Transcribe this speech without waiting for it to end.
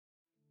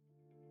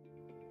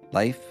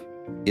Life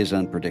is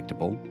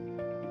unpredictable.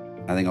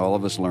 I think all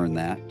of us learn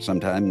that.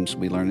 Sometimes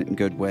we learn it in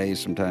good ways.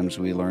 Sometimes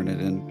we learn it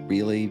in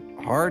really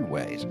hard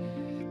ways.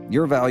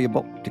 You're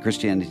valuable to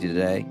Christianity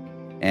Today,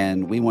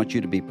 and we want you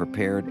to be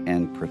prepared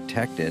and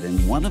protected.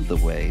 And one of the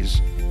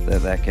ways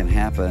that can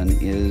happen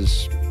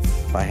is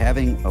by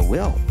having a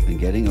will and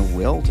getting a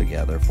will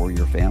together for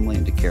your family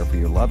and to care for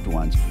your loved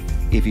ones.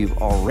 If you've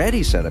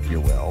already set up your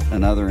will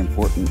and other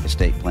important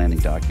estate planning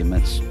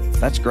documents,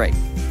 that's great.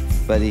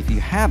 But if you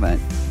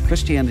haven't,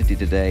 Christianity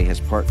Today has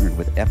partnered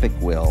with Epic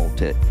Will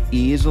to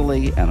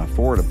easily and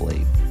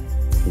affordably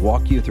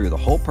walk you through the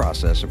whole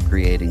process of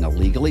creating a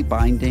legally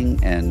binding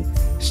and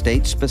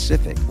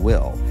state-specific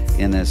will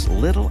in as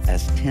little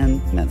as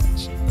 10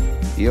 minutes.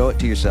 You owe it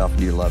to yourself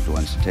and your loved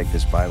ones to take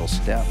this vital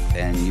step,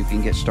 and you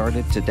can get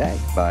started today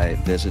by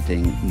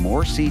visiting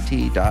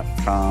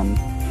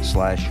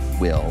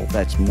morect.com/will.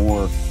 That's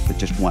more with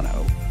just one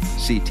O.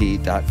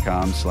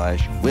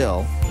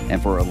 ct.com/will.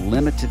 And for a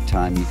limited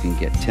time, you can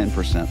get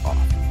 10% off.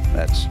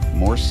 That's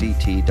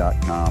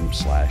morect.com/will.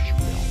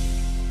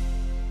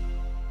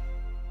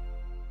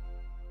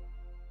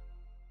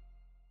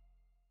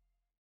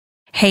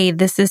 Hey,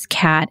 this is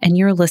Kat, and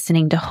you're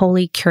listening to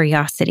Holy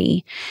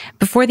Curiosity.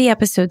 Before the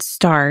episode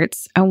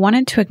starts, I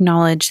wanted to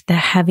acknowledge the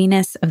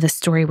heaviness of the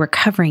story we're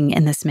covering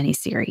in this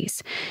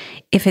miniseries.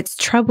 If it's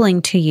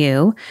troubling to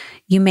you,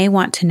 you may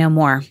want to know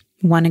more,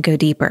 want to go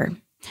deeper.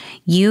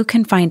 You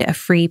can find a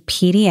free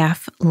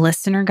PDF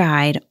listener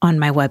guide on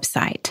my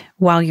website.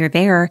 While you're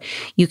there,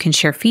 you can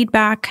share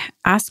feedback,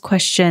 ask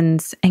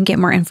questions, and get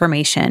more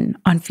information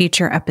on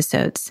future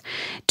episodes.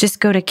 Just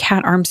go to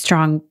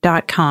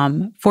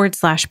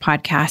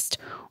katarmstrong.com/podcast,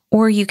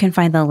 or you can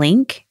find the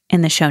link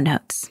in the show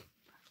notes.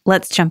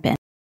 Let's jump in.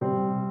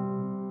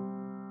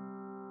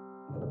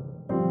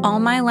 All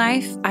my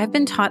life, I've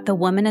been taught the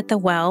woman at the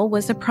well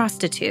was a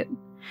prostitute.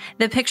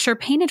 The picture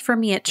painted for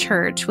me at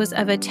church was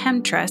of a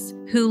temptress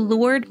who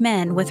lured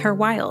men with her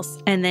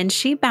wiles, and then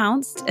she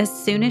bounced as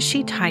soon as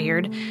she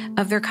tired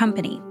of their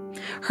company.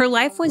 Her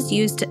life was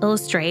used to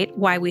illustrate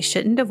why we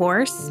shouldn't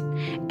divorce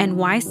and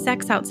why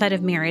sex outside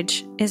of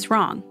marriage is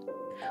wrong.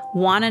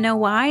 Want to know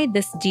why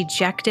this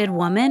dejected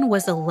woman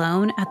was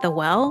alone at the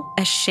well,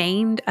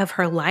 ashamed of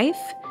her life?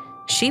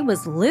 She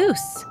was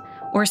loose,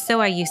 or so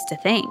I used to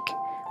think.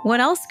 What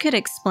else could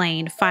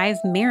explain 5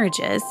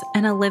 marriages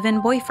and a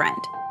live-in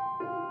boyfriend?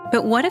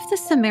 But what if the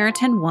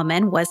Samaritan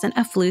woman wasn't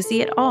a floozy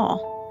at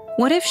all?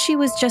 What if she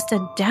was just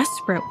a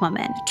desperate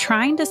woman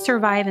trying to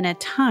survive in a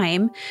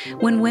time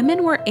when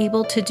women were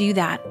able to do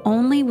that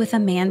only with a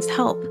man's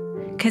help?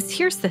 Because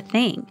here's the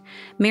thing,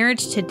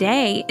 marriage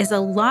today is a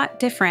lot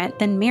different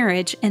than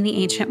marriage in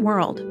the ancient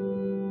world.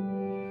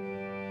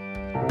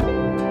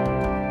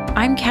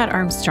 I'm Kat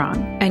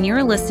Armstrong, and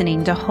you're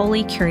listening to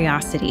Holy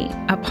Curiosity,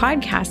 a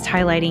podcast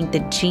highlighting the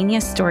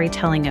genius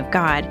storytelling of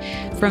God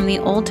from the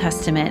Old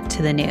Testament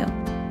to the New.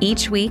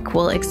 Each week,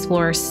 we'll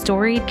explore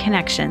storied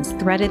connections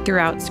threaded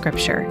throughout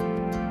Scripture.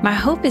 My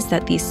hope is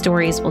that these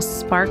stories will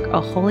spark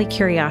a holy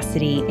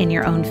curiosity in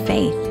your own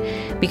faith,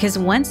 because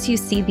once you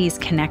see these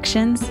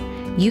connections,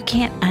 you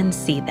can't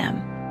unsee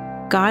them.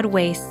 God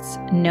wastes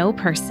no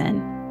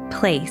person,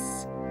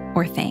 place,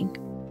 or thing.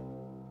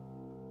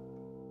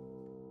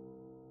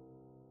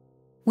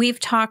 We've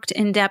talked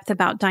in depth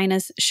about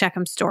Dinah's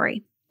Shechem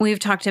story. We've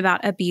talked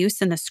about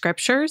abuse in the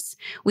scriptures.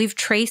 We've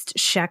traced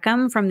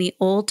Shechem from the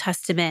Old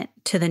Testament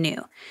to the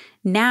New.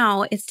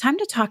 Now it's time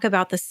to talk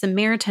about the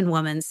Samaritan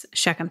woman's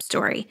Shechem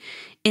story.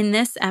 In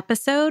this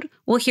episode,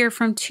 we'll hear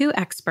from 2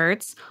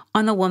 experts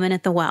on the woman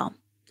at the well.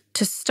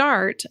 To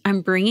start,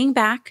 I'm bringing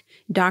back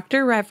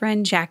Dr.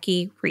 Reverend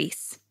Jackie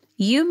Roese.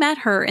 You met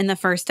her in the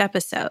first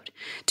episode.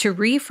 To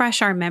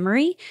refresh our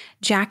memory,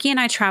 Jackie and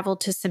I traveled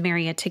to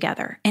Samaria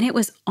together, and it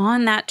was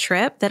on that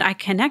trip that I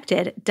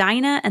connected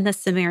Dinah and the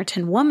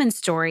Samaritan woman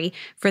story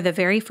for the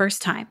very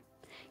first time.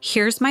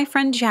 Here's my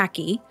friend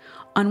Jackie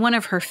on one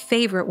of her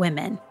favorite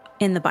women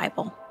in the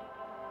Bible.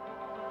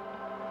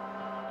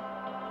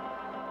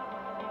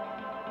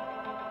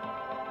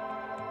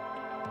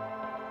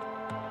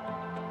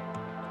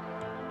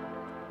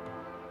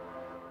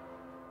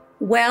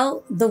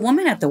 Well, the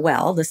woman at the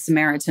well, the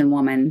Samaritan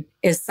woman,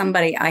 is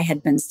somebody I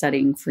had been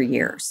studying for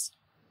years.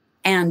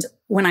 And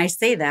when I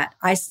say that,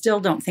 I still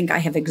don't think I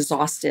have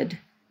exhausted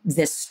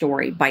this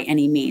story by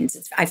any means.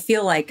 I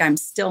feel like I'm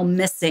still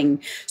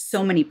missing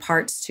so many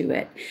parts to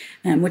it,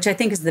 which I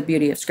think is the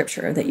beauty of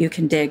Scripture, that you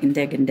can dig and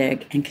dig and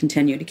dig and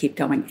continue to keep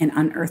going and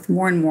unearth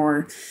more and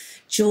more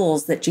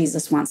jewels that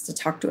Jesus wants to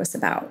talk to us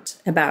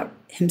about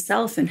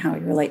himself and how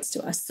he relates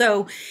to us.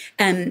 So,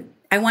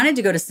 I wanted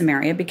to go to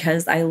Samaria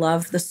because I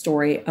love the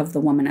story of the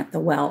woman at the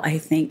well. I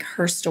think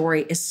her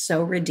story is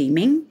so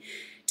redeeming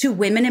to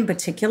women in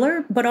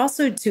particular, but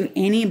also to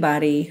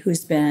anybody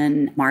who's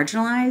been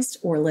marginalized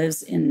or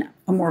lives in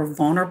a more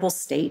vulnerable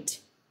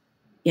state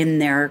in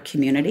their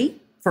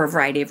community for a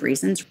variety of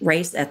reasons: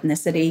 race,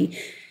 ethnicity,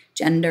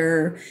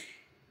 gender,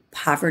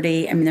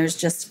 poverty. I mean, there's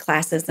just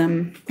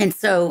classism. And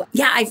so,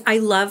 yeah, I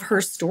love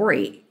her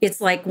story.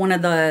 It's like one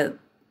of the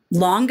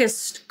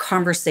longest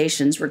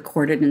conversations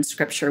recorded in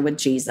scripture with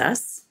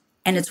Jesus,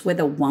 and it's with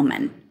a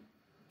woman.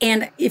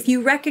 And if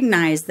you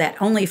recognize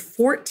that only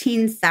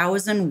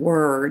 14,000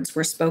 words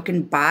were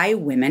spoken by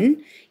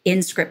women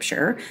in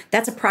scripture,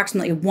 that's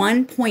approximately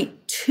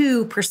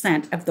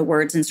 1.2% of the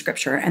words in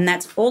scripture. And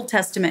that's Old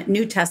Testament,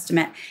 New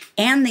Testament,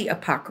 and the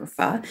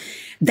Apocrypha.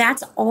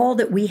 That's all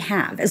that we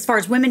have as far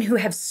as women who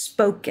have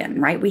spoken,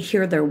 right? We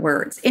hear their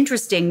words.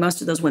 Interesting, most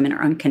of those women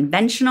are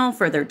unconventional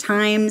for their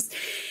times.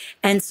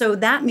 And so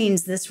that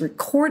means this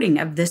recording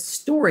of this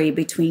story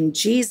between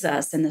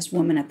Jesus and this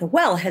woman at the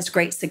well has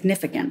great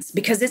significance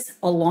because it's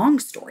a long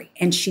story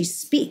and she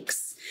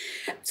speaks.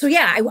 So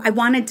yeah, I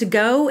wanted to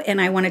go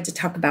and I wanted to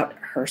talk about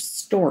her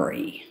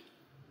story.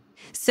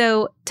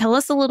 So tell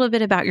us a little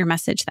bit about your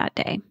message that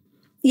day.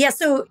 Yeah,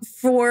 so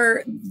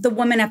for the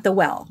woman at the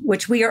well,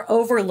 which we are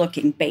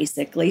overlooking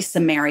basically,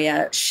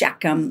 Samaria,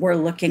 Shechem, we're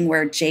looking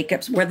where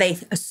they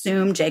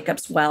assume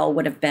Jacob's well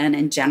would have been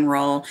in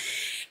general.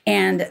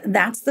 And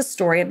that's the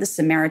story of the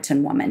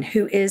Samaritan woman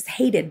who is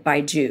hated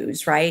by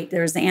Jews, right?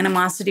 There's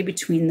animosity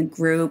between the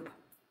group.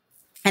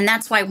 And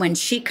that's why when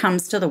she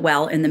comes to the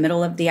well in the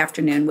middle of the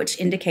afternoon, which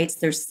indicates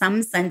there's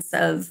some sense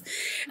of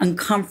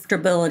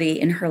uncomfortability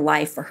in her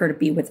life for her to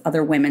be with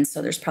other women.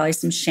 So there's probably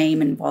some shame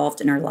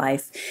involved in her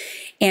life.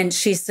 And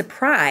she's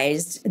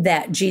surprised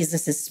that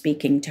Jesus is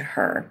speaking to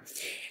her.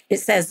 It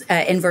says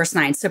in verse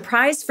 9,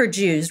 surprise for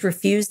Jews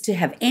refused to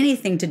have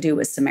anything to do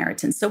with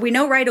Samaritans. So we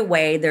know right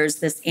away there's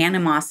this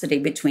animosity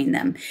between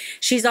them.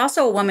 She's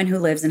also a woman who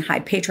lives in high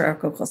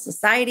patriarchal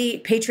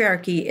society.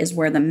 Patriarchy is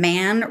where the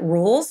man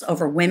rules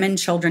over women,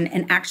 children,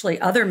 and actually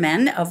other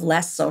men of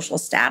less social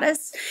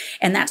status.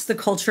 And that's the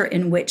culture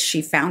in which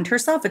she found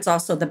herself. It's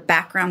also the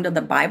background of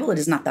the Bible. It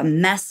is not the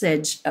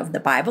message of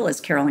the Bible,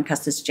 as Carolyn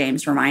Custis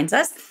James reminds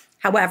us.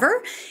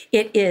 However,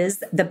 it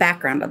is the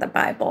background of the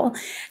Bible.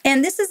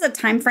 And this is a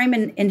time frame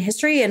in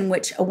history in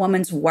which a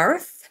woman's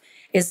worth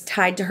is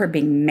tied to her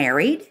being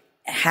married,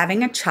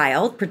 having a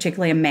child,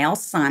 particularly a male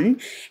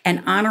son,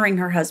 and honoring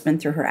her husband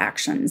through her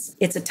actions.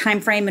 It's a time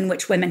frame in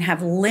which women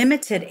have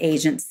limited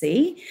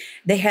agency.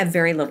 They have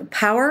very little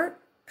power,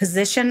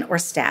 position, or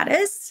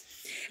status.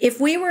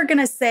 If we were going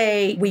to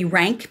say we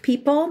rank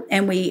people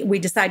and we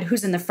decide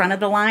who's in the front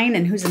of the line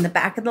and who's in the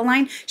back of the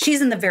line,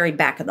 she's in the very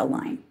back of the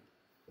line.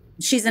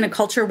 She's in a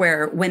culture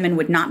where women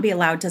would not be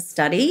allowed to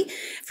study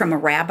from a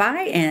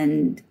rabbi,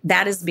 and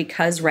that is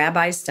because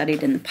rabbis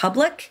studied in the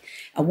public.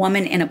 A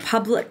woman in a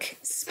public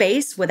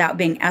space without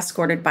being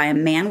escorted by a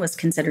man was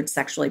considered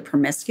sexually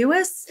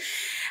promiscuous.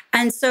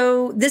 And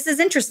so this is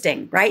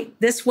interesting, right?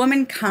 This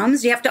woman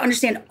comes, you have to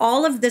understand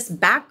all of this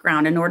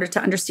background in order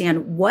to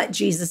understand what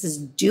Jesus is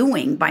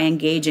doing by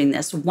engaging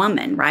this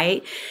woman,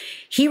 right?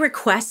 He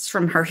requests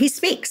from her, he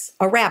speaks,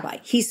 a rabbi,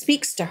 he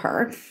speaks to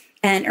her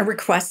and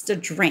requests a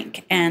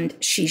drink. And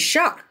she's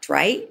shocked,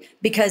 right?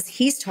 Because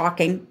he's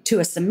talking to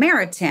a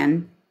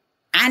Samaritan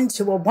and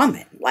to a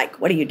woman.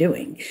 Like, what are you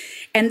doing?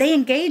 And they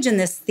engage in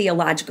this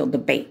theological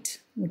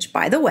debate, which,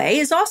 by the way,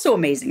 is also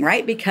amazing,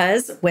 right?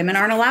 Because women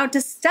aren't allowed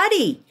to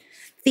study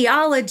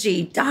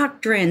theology,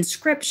 doctrine,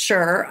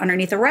 scripture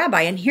underneath a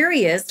rabbi. And here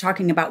he is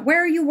talking about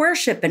where you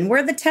worship and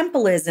where the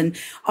temple is and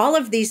all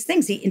of these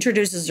things. He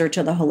introduces her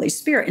to the Holy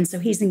Spirit. And so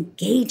he's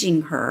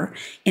engaging her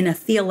in a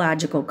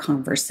theological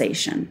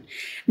conversation.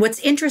 What's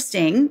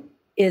interesting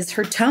is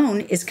her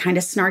tone is kind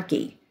of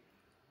snarky,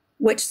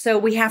 so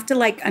we have to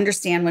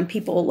understand when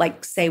people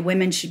say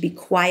women should be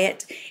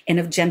quiet and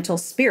of gentle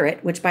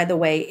spirit, which, by the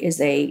way,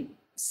 is a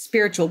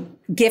spiritual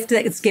gift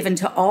that is given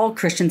to all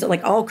Christians.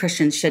 All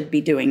Christians should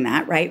be doing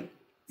that, right?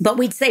 But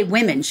we'd say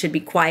women should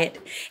be quiet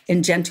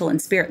and gentle in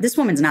spirit. This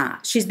woman's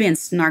not. She's being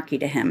snarky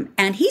to him.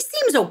 And he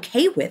seems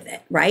okay with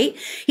it, right?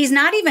 He's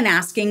not even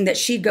asking that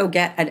she go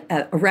get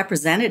a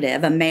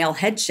representative, a male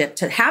headship,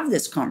 to have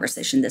this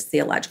conversation, this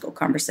theological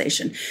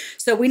conversation.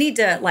 So we need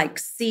to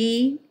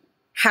see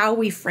how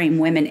we frame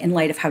women in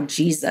light of how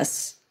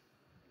Jesus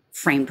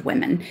framed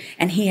women.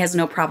 And he has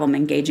no problem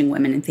engaging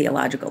women in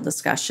theological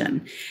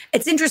discussion.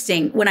 It's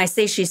interesting when I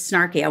say she's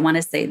snarky, I want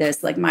to say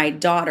this, my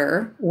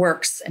daughter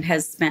works and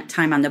has spent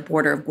time on the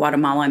border of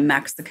Guatemala and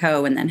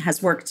Mexico, and then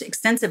has worked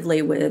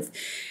extensively with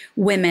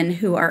women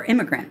who are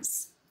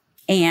immigrants.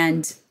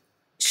 And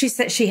she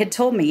said, she had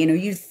told me,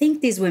 you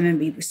think these women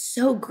would be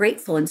so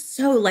grateful and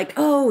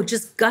so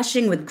just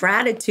gushing with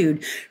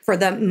gratitude for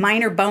the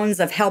minor bones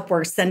of help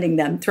we're sending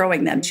them,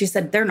 throwing them. She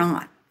said, they're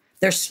not.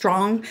 They're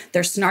strong,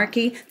 they're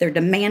snarky, they're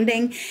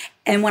demanding.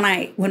 And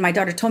when my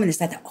daughter told me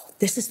this, I thought, oh,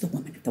 this is the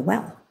woman at the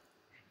well.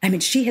 I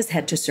mean, she has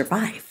had to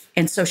survive.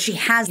 And so she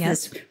has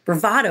this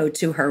bravado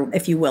to her,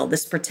 if you will,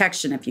 this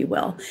protection, if you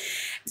will.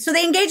 So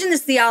they engage in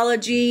this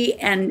theology.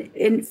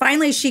 And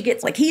finally she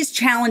gets, he's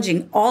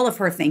challenging all of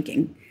her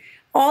thinking,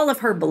 all of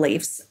her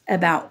beliefs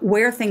about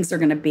where things are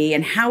going to be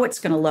and how it's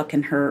going to look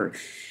in her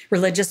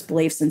religious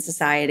beliefs in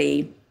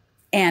society.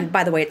 And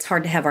by the way, it's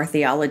hard to have our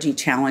theology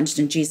challenged,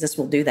 and Jesus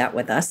will do that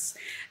with us.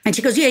 And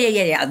she goes,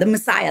 yeah. The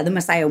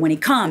Messiah, when he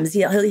comes,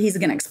 he's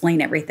going to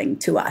explain everything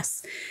to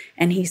us.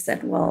 And he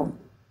said, well,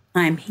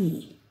 I'm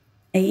he.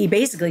 And he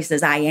basically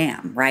says, I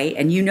am, right?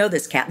 And you know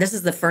this, Kat. This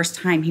is the first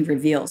time he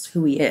reveals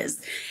who he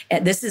is.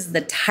 This is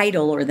the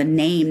title or the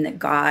name that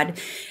God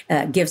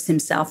gives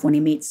himself when he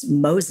meets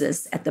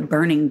Moses at the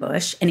burning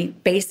bush. And he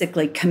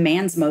basically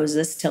commands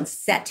Moses to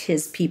set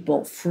his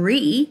people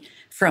free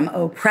from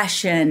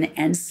oppression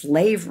and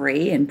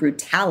slavery and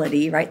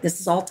brutality, right?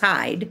 This is all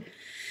tied.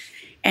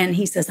 And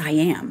he says, I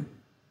am,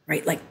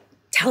 right? Like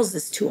tells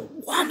this to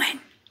a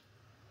woman,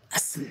 a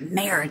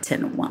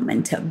Samaritan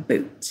woman to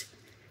boot.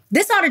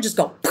 This ought to just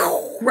go,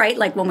 right?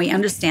 Like when we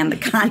understand the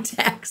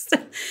context.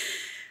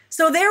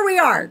 So there we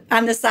are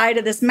on the side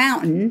of this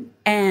mountain,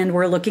 and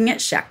we're looking at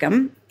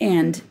Shechem,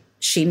 and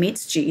she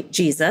meets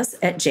Jesus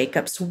at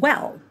Jacob's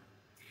well.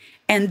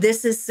 And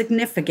this is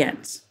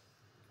significant.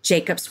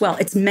 Jacob's well.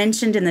 It's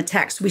mentioned in the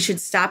text. We should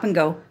stop and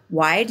go,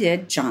 why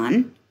did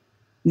John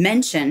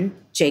mention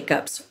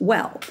Jacob's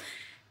well?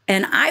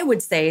 And I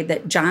would say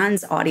that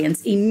John's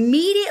audience,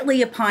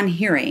 immediately upon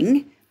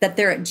hearing that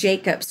they're at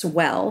Jacob's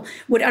well,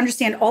 would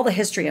understand all the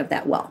history of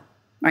that well,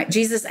 right?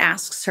 Jesus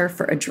asks her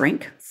for a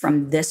drink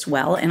from this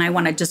well, and I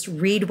want to just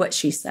read what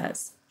she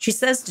says. She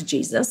says to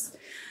Jesus,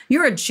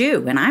 you're a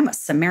Jew, and I'm a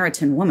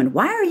Samaritan woman.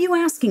 Why are you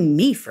asking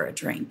me for a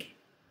drink?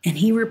 And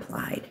he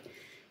replied,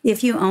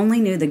 if you only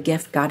knew the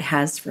gift God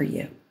has for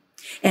you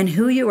and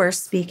who you are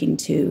speaking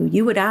to,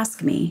 you would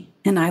ask me,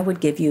 and I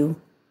would give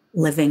you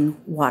living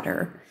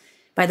water.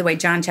 By the way,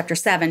 John chapter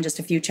 7, just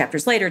a few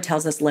chapters later,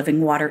 tells us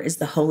living water is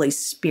the Holy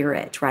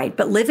Spirit, right?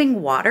 But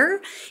living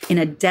water in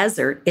a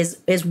desert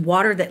is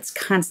water that's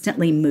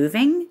constantly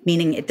moving,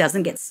 meaning it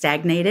doesn't get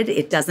stagnated.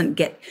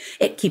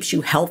 It keeps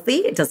you healthy.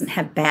 It doesn't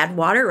have bad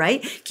water,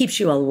 right? Keeps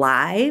you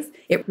alive.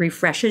 It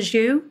refreshes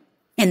you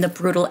in the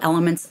brutal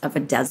elements of a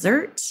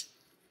desert,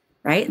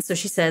 right? And so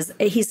he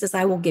says,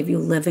 I will give you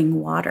living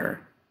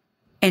water.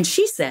 And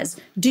she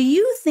says, do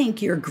you think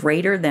you're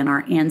greater than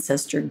our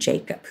ancestor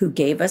Jacob, who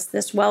gave us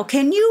this well?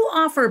 Can you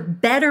offer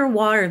better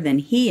water than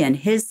he and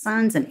his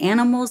sons and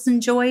animals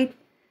enjoyed?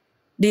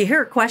 Do you hear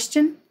her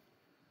question?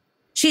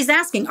 She's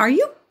asking, are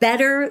you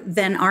better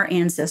than our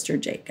ancestor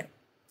Jacob?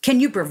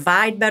 Can you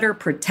provide better,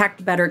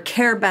 protect better,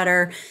 care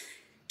better,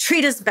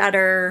 treat us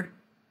better?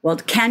 Well,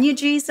 can you,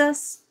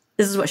 Jesus?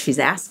 This is what she's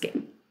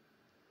asking.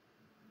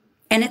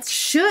 And it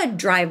should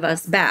drive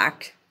us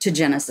back to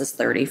Genesis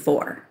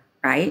 34,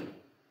 right?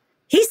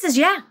 He says,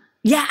 yeah,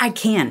 I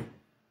can.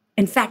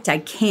 In fact, I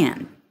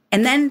can.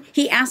 And then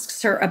he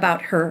asks her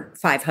about her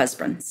 5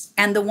 husbands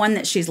and the one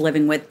that she's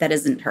living with that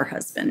isn't her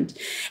husband.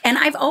 And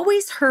I've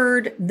always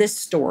heard this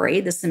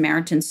story, the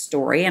Samaritan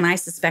story, and I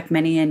suspect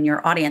many in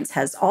your audience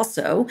has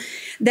also,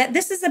 that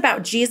this is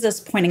about Jesus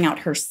pointing out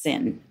her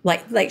sin.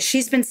 Like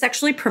she's been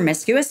sexually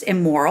promiscuous,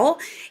 immoral,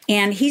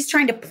 and he's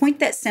trying to point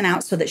that sin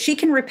out so that she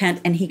can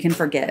repent and he can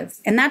forgive.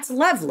 And that's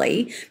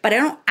lovely, but I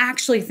don't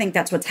actually think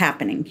that's what's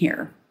happening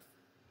here.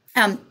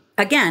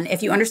 Again,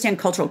 if you understand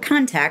cultural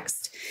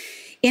context,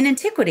 in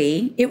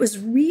antiquity, it was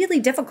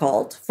really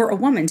difficult for a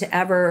woman to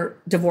ever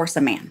divorce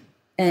a man.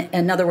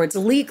 In other words,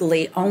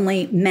 legally,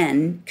 only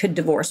men could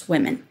divorce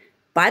women.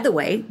 By the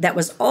way, that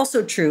was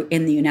also true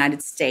in the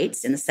United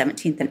States in the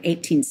 17th and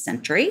 18th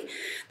century.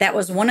 That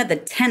was one of the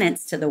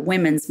tenets to the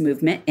women's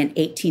movement in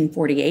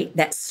 1848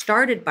 that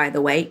started, by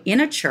the way, in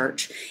a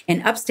church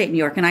in upstate New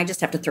York. And I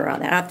just have to throw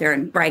that out there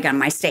and brag on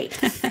my state.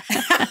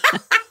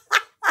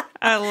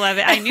 I love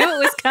it. I knew it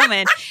was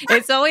coming.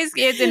 It's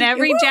in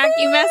every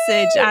Jackie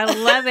message. I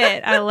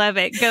love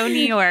it. Go New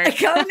York.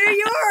 Go New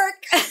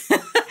York.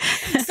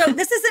 So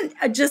this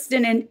isn't just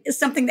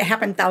something that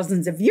happened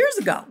thousands of years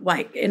ago.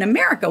 Like in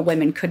America,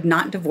 women could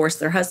not divorce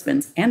their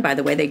husbands. And by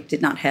the way, they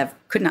could not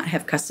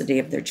have custody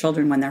of their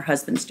children when their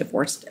husbands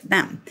divorced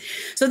them.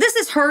 So this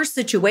is her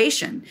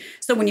situation.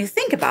 So when you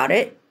think about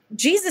it,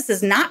 Jesus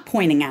is not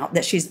pointing out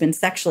that she's been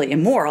sexually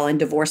immoral and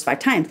divorced 5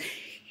 times.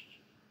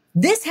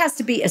 This has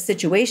to be a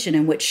situation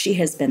in which she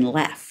has been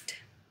left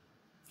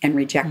and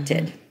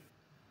rejected,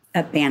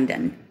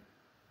 abandoned.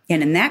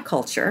 And in that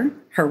culture,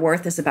 her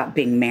worth is about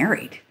being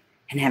married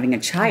and having a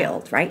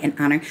child, right? And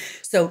honor.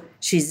 So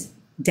she's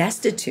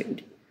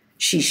destitute.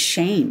 She's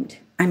shamed.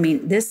 I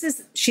mean,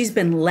 she's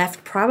been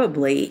left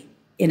probably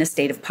in a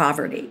state of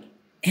poverty.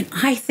 And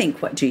I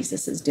think what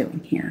Jesus is doing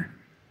here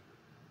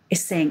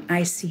is saying,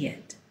 I see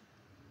it.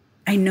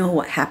 I know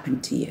what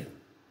happened to you.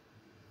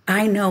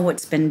 I know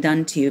what's been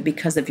done to you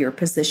because of your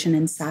position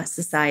in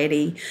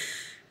society,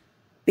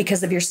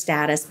 because of your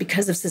status,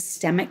 because of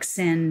systemic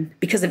sin,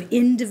 because of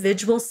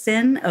individual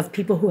sin of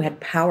people who had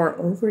power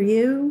over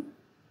you.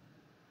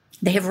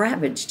 They have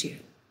ravaged you,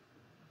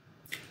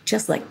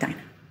 just like Dinah.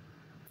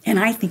 And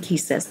I think he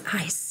says,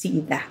 I see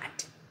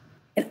that.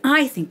 And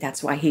I think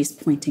that's why he's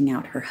pointing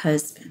out her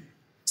husband.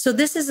 So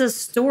this is a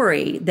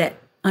story that,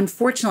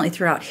 unfortunately,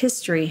 throughout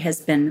history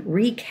has been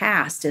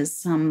recast as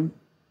some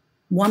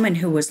woman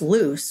who was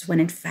loose, when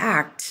in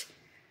fact,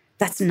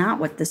 that's not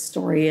what this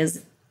story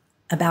is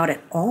about at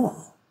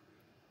all.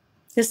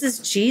 This is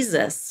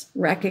Jesus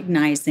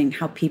recognizing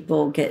how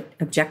people get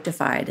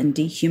objectified and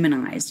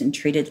dehumanized and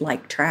treated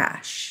like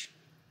trash.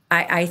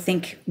 I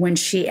think when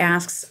she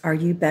asks, are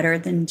you better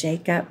than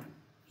Jacob?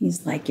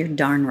 He's like, you're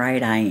darn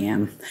right I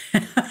am.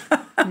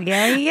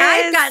 Yeah, he is.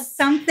 I've got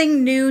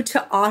something new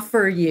to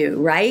offer you,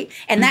 right?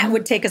 And that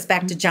would take us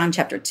back to John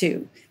chapter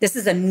 2. This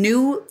is a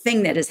new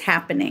thing that is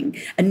happening.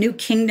 A new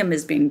kingdom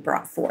is being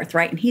brought forth,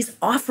 right? And he's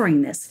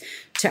offering this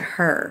to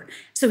her.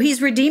 So he's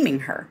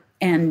redeeming her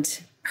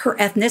and her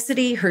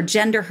ethnicity, her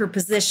gender, her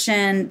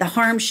position, the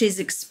harm she's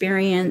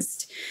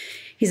experienced.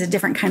 He's a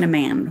different kind of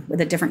man with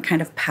a different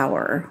kind of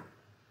power,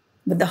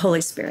 with the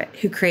Holy Spirit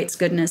who creates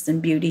goodness and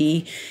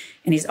beauty.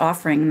 And he's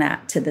offering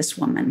that to this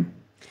woman.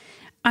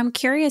 I'm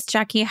curious,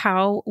 Jackie,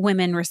 how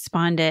women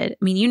responded.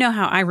 I mean, you know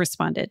how I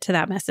responded to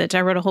that message.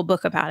 I wrote a whole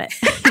book about it.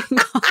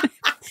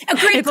 A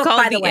great book,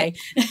 by the way.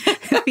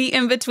 The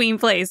In-Between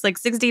Place, like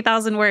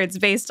 60,000 words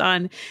based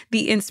on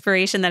the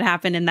inspiration that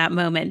happened in that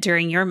moment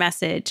during your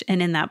message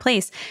and in that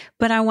place.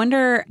 But I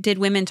wonder, did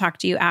women talk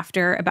to you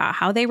after about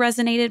how they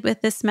resonated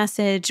with this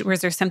message?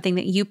 Was there something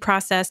that you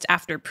processed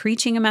after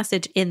preaching a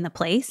message in the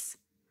place?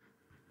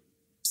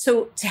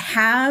 So to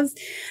have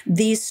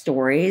these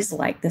stories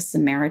like the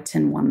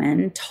Samaritan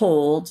woman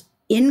told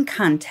in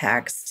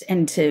context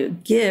and to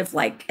give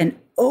like an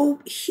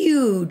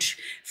huge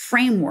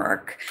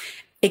framework,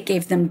 it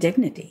gave them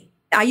dignity.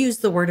 I use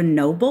the word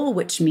ennoble,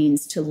 which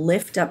means to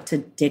lift up to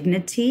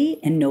dignity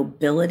and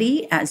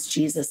nobility as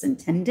Jesus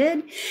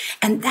intended.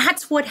 And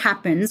that's what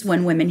happens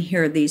when women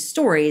hear these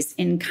stories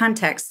in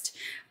context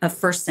of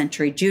first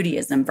century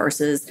Judaism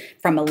versus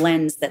from a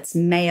lens that's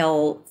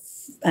male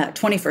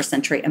 21st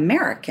century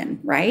American,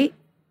 right?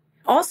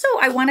 Also,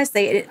 I want to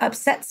say it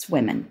upsets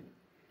women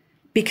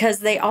because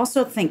they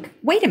also think,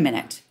 wait a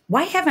minute,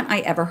 why haven't I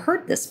ever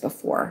heard this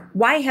before?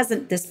 Why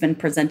hasn't this been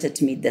presented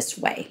to me this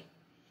way?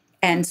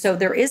 And so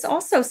there is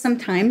also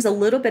sometimes a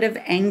little bit of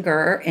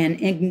anger and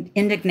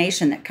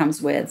indignation that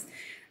comes with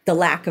the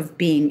lack of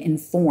being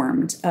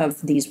informed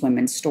of these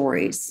women's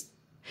stories.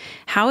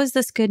 How is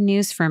this good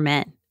news for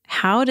men?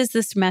 How does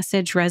this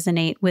message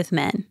resonate with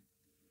men?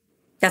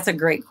 That's a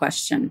great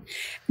question.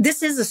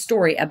 This is a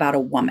story about a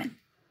woman,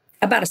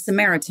 about a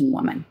Samaritan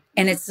woman.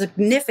 And it's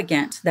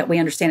significant that we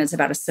understand it's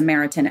about a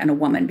Samaritan and a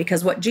woman,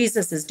 because what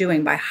Jesus is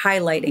doing by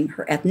highlighting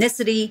her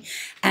ethnicity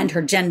and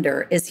her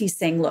gender is he's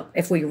saying, look,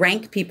 if we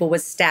rank people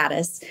with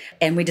status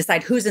and we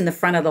decide who's in the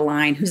front of the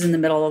line, who's in the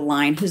middle of the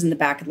line, who's in the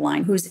back of the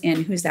line, who's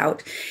in, who's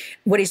out,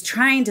 what he's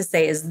trying to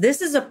say is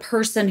this is a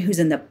person who's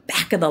in the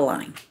back of the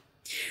line.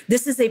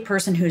 This is a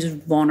person who's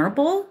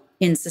vulnerable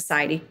in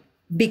society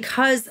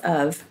because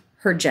of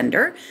her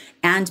gender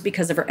and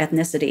because of her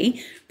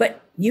ethnicity.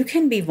 But you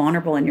can be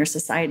vulnerable in your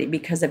society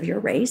because of your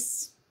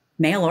race,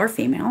 male or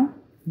female,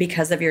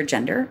 because of your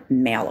gender,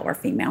 male or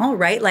female,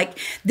 right? Like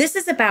this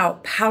is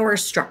about power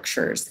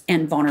structures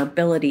and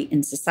vulnerability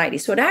in society.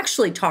 So it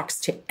actually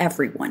talks to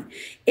everyone.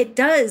 It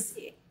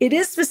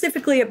is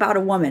specifically about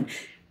a woman,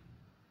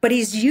 but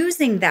he's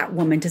using that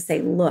woman to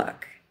say,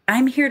 look,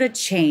 I'm here to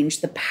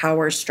change the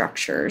power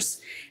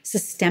structures,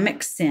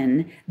 systemic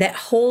sin that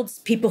holds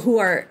people who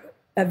are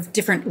of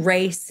different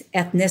race,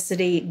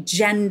 ethnicity,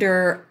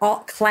 gender,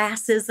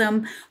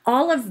 classism,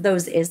 all of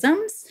those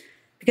isms,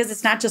 because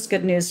it's not just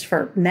good news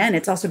for men,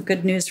 it's also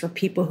good news for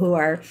people who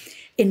are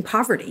in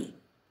poverty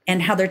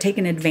and how they're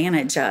taken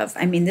advantage of.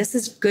 I mean, this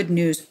is good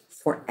news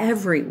for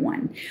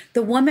everyone.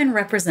 The woman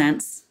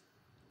represents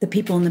the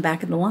people in the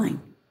back of the line.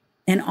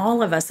 And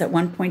all of us at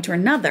one point or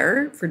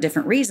another, for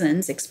different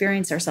reasons,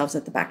 experience ourselves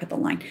at the back of the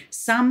line.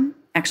 Some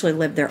actually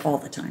live there all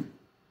the time.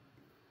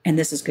 And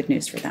this is good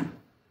news for them.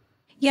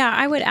 Yeah,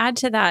 I would add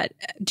to that,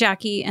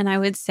 Jackie, and I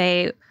would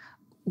say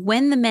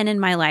when the men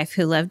in my life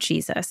who love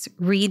Jesus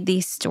read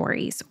these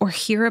stories or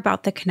hear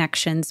about the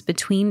connections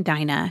between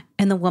Dinah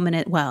and the woman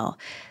at well,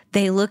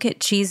 they look at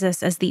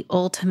Jesus as the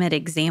ultimate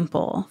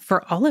example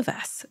for all of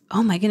us.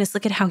 Oh my goodness,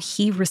 look at how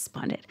he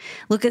responded.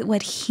 Look at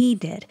what he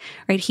did,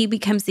 right? He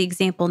becomes the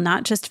example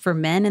not just for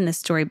men in the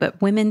story, but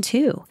women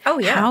too. Oh,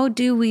 yeah. How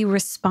do we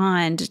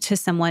respond to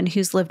someone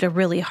who's lived a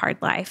really hard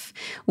life?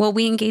 Well,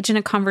 we engage in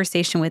a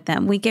conversation with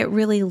them. We get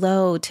really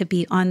low to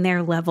be on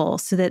their level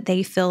so that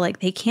they feel like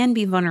they can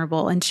be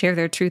vulnerable and share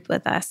their truth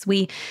with us.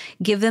 We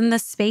give them the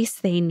space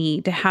they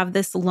need to have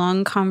this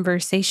long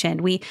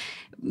conversation. We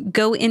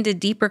go into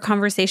deeper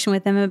conversation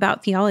with them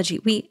about theology.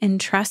 We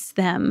entrust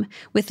them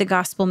with the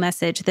gospel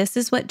message. This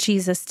is what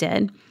Jesus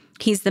did.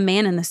 He's the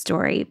man in the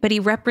story, but he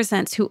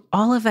represents who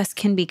all of us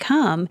can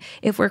become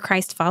if we're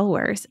Christ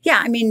followers.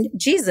 Yeah, I mean,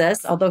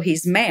 Jesus, although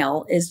he's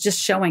male, is just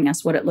showing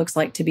us what it looks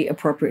like to be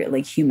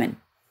appropriately human.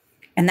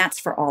 And that's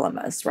for all of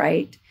us,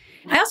 right?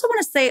 I also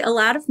want to say a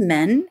lot of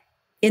men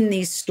in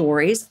these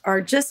stories are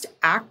just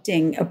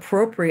acting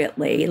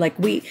appropriately. Like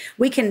we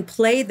can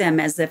play them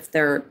as if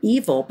they're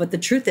evil, but the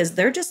truth is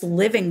they're just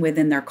living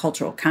within their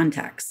cultural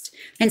context.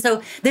 And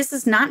so this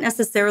is not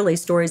necessarily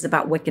stories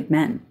about wicked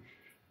men.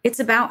 It's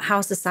about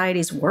how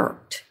societies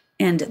worked,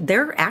 and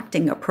they're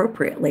acting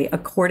appropriately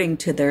according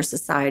to their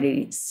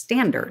society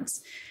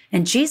standards.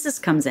 And Jesus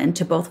comes in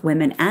to both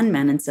women and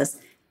men and says,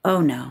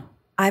 oh no,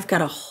 I've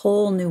got a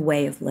whole new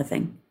way of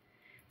living.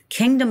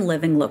 Kingdom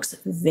living looks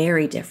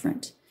very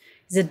different.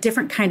 He's a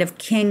different kind of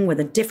king with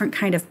a different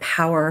kind of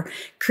power,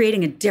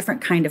 creating a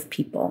different kind of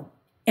people.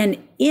 And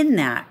in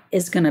that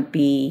is going to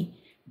be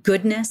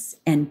goodness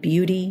and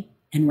beauty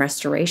and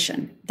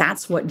restoration.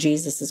 That's what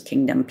Jesus's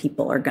kingdom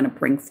people are going to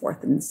bring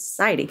forth in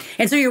society.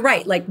 And so you're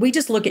right. Like, we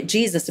just look at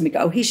Jesus and we go,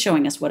 oh, he's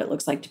showing us what it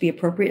looks like to be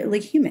appropriately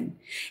human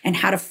and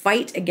how to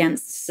fight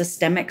against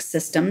systemic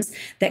systems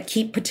that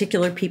keep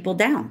particular people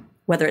down,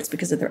 whether it's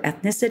because of their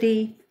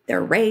ethnicity,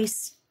 their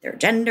race, their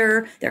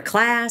gender, their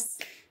class.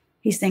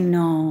 He's saying,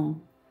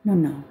 no,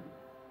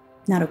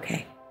 not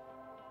okay.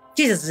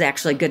 Jesus is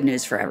actually good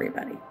news for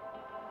everybody.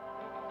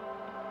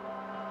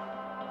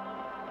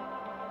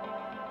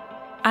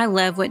 I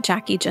love what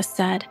Jackie just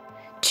said.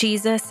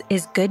 Jesus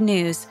is good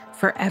news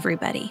for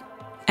everybody.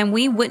 And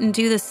we wouldn't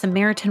do the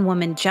Samaritan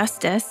woman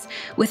justice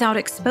without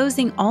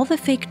exposing all the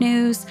fake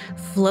news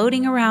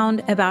floating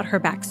around about her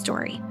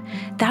backstory.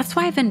 That's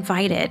why I've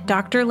invited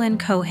Dr. Lynn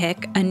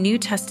Cohick, a New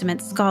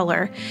Testament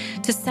scholar,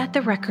 to set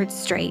the record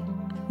straight.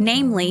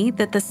 Namely,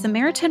 that the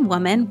Samaritan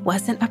woman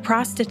wasn't a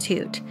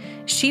prostitute.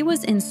 She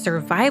was in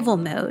survival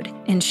mode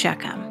in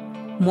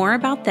Shechem. More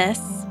about this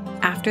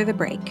after the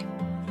break.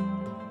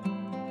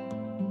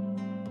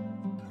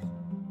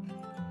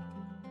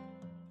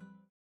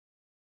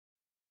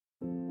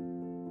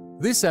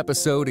 This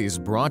episode is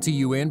brought to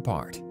you in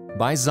part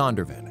by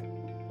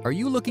Zondervan. Are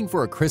you looking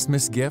for a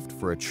Christmas gift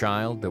for a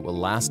child that will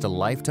last a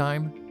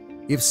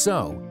lifetime? If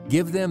so,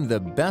 give them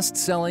the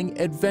best-selling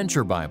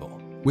Adventure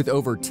Bible. With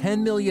over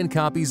 10 million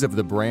copies of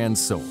the brand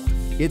sold,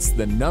 it's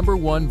the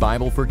 #1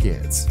 Bible for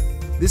kids.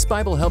 This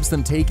Bible helps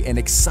them take an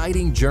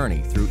exciting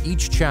journey through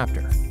each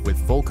chapter with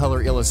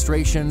full-color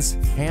illustrations,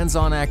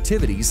 hands-on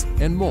activities,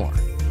 and more.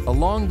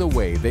 Along the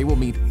way, they will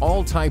meet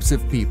all types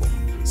of people,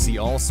 see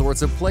all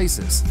sorts of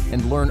places,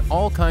 and learn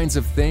all kinds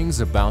of things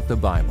about the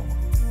Bible.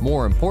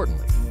 More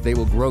importantly, they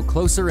will grow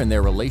closer in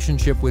their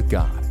relationship with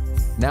God.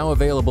 Now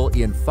available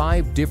in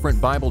 5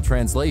 different Bible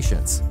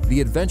translations, the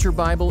Adventure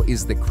Bible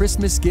is the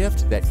Christmas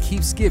gift that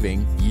keeps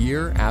giving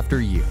year after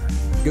year.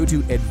 Go to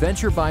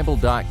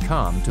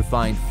adventurebible.com to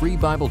find free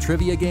Bible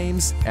trivia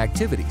games,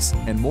 activities,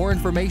 and more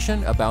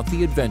information about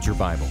the Adventure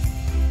Bible.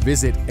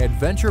 Visit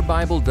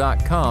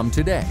adventurebible.com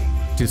today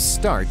to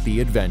start the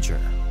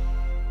adventure.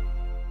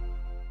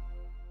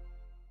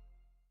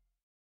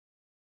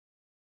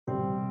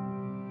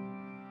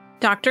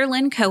 Dr.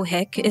 Lynn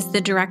Cohick is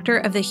the director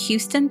of the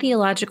Houston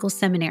Theological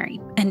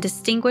Seminary and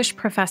distinguished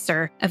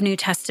professor of New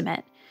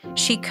Testament.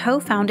 She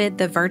co-founded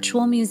the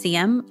Virtual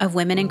Museum of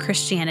Women in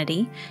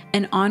Christianity,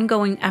 an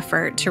ongoing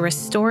effort to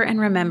restore and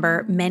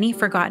remember many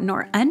forgotten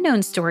or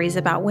unknown stories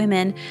about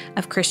women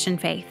of Christian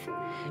faith.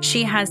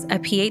 She has a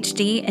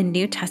PhD in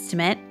New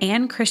Testament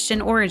and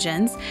Christian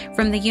origins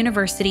from the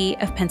University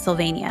of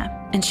Pennsylvania,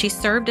 and she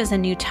served as a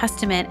New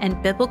Testament and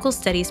Biblical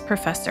Studies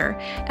professor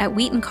at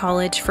Wheaton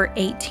College for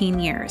 18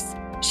 years.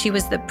 She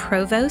was the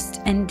provost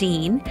and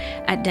dean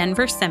at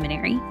Denver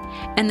Seminary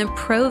and the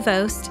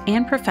provost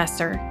and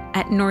professor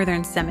at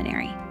Northern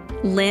Seminary.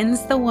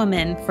 Lynn's the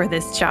woman for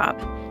this job.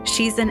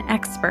 She's an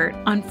expert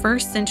on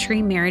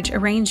first-century marriage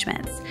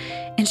arrangements,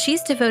 and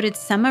she's devoted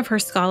some of her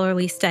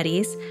scholarly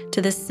studies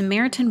to the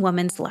Samaritan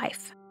woman's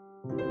life.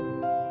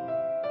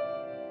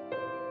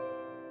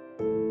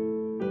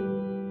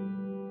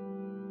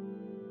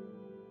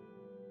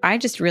 I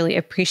just really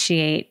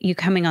appreciate you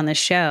coming on the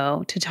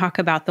show to talk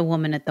about the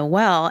woman at the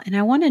well, and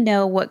I want to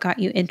know what got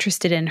you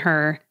interested in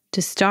her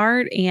to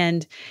start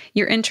and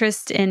your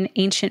interest in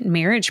ancient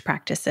marriage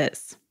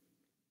practices.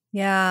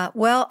 Yeah,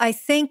 well, I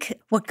think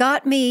what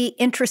got me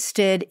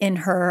interested in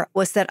her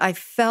was that I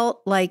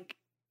felt like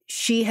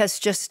she has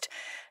just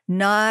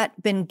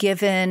not been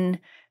given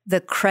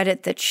the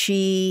credit that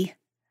she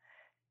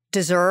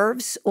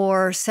deserves,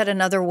 or said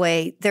another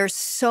way, there's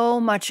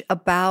so much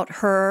about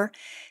her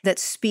that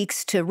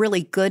speaks to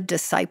really good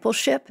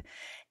discipleship.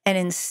 And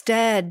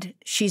instead,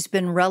 she's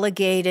been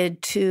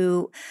relegated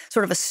to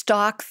sort of a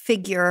stock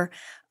figure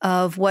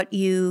of what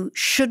you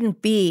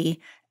shouldn't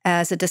be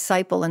as a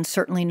disciple, and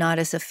certainly not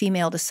as a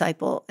female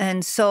disciple.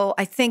 And so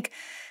I think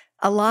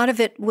a lot of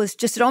it was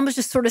just, it almost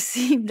just sort of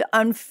seemed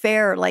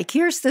unfair. Like,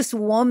 here's this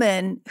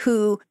woman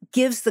who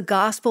gives the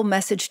gospel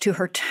message to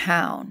her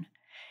town,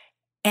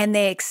 and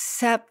they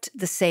accept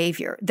the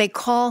Savior. They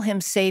call him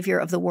Savior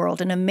of the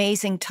world, an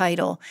amazing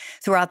title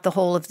throughout the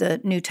whole of the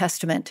New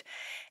Testament.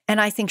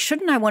 And I think,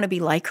 shouldn't I want to be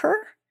like her?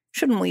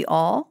 Shouldn't we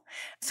all?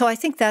 So I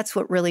think that's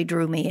what really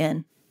drew me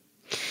in.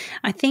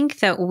 I think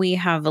that we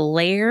have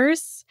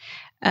layers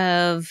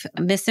of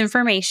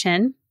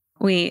misinformation.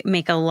 We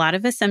make a lot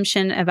of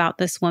assumption about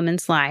this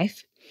woman's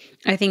life.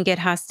 I think it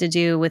has to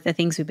do with the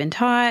things we've been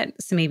taught,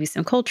 so maybe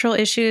some cultural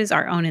issues,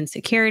 our own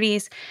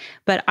insecurities.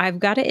 But I've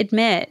got to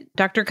admit,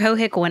 Dr.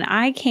 Cohick, when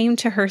I came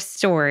to her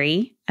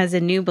story as a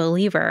new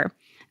believer,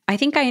 I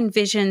think I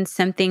envisioned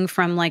something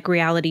from like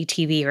reality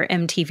TV or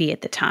MTV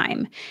at the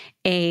time.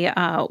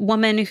 a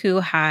woman who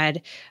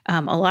had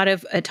a lot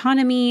of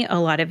autonomy, a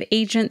lot of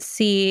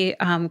agency,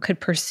 could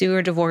pursue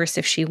a divorce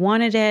if she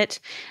wanted it,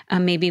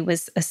 maybe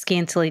was a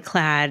scantily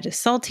clad,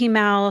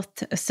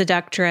 salty-mouthed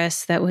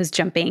seductress that was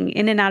jumping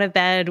in and out of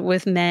bed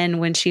with men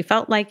when she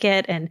felt like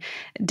it and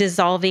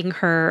dissolving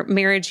her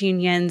marriage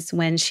unions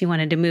when she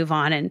wanted to move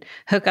on and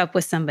hook up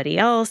with somebody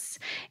else.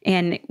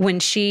 And when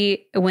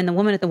the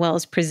woman at the well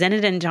is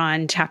presented in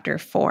John chapter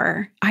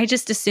 4, I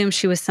just assumed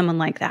she was someone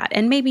like that.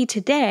 And maybe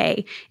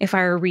today, if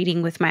I were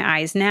reading with my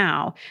eyes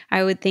now,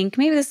 I would think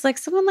maybe this is like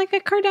someone like a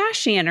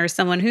Kardashian or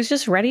someone who's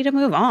just ready to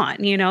move on,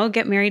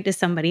 get married to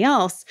somebody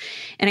else.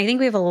 And I think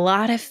we have a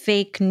lot of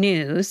fake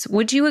news.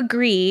 Would you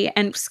agree?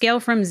 And scale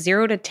from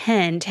 0 to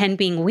 10, 10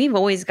 being we've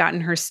always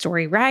gotten her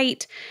story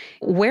right.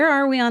 Where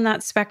are we on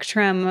that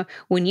spectrum?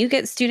 When you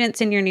get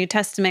students in your New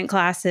Testament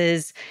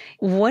classes,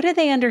 what do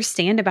they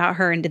understand about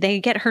her? And do they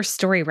get her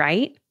story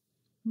right?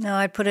 No,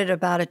 I'd put it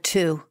about a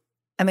 2.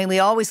 I mean, we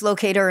always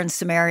locate her in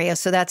Samaria,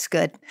 so that's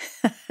good.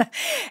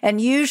 And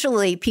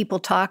usually people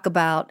talk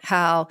about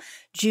how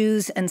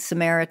Jews and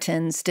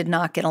Samaritans did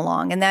not get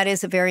along, and that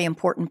is a very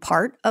important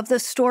part of the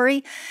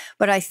story.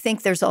 But I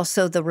think there's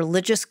also the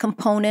religious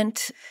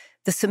component.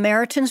 The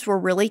Samaritans were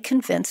really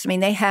convinced. I mean,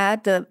 they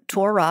had the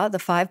Torah, the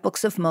 5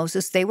 books of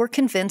Moses. They were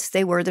convinced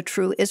they were the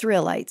true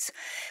Israelites.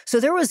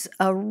 So there was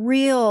a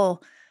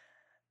real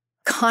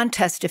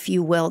contest, if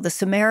you will. The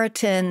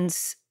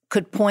Samaritans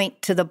could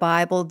point to the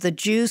Bible, the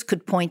Jews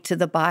could point to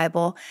the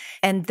Bible,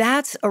 and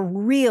that's a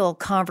real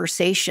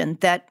conversation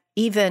that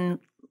even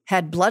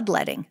had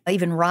bloodletting,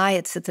 even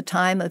riots at the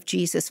time of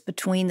Jesus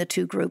between the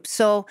two groups.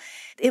 So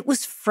it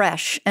was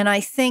fresh, and I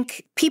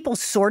think people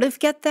sort of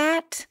get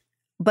that,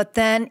 but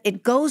then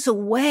it goes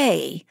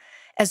away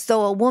as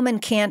though a woman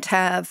can't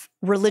have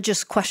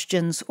religious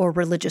questions or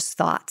religious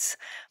thoughts.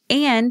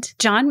 And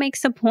John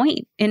makes a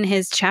point in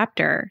his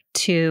chapter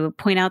to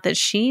point out that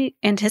she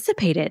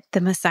anticipated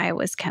the Messiah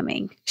was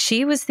coming.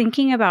 She was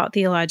thinking about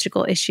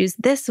theological issues.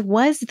 This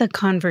was the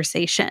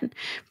conversation,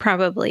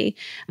 probably,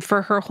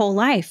 for her whole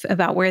life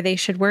about where they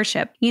should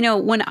worship.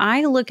 When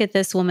I look at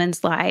this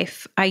woman's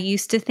life, I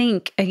used to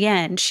think,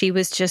 again, she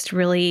was just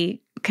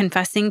really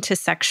confessing to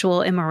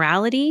sexual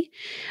immorality.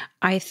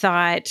 I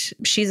thought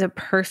she's a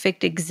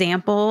perfect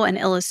example, an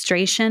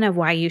illustration of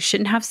why you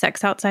shouldn't have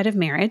sex outside of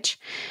marriage,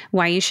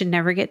 why you should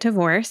never get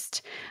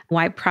divorced,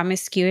 why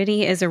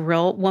promiscuity is a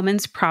real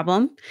woman's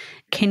problem.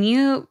 Can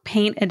you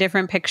paint a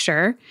different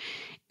picture?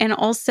 And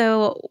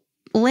also,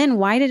 Lynn,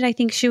 why did I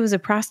think she was a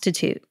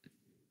prostitute?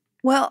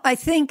 Well, I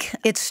think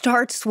it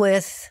starts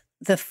with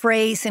the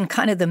phrase in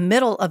kind of the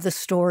middle of the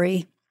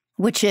story,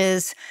 which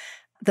is,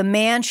 the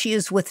man she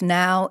is with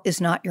now is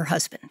not your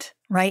husband,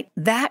 right?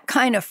 That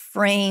kind of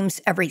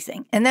frames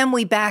everything. And then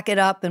we back it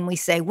up and we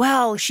say,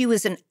 well, she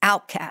was an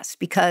outcast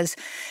because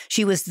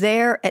she was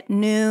there at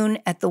noon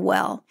at the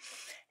well.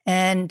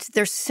 And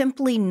there's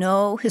simply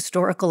no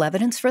historical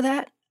evidence for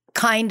that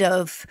kind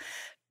of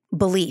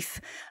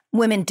belief.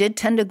 Women did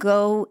tend to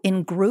go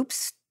in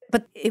groups,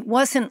 but it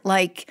wasn't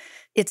like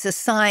it's a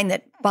sign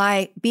that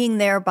by being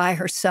there by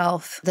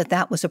herself,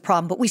 that was a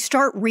problem. But we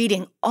start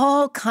reading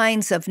all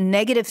kinds of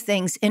negative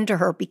things into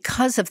her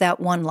because of that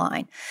one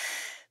line.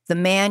 The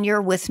man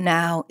you're with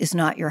now is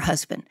not your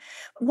husband.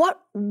 What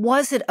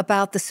was it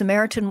about the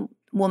Samaritan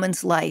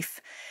woman's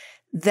life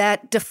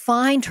that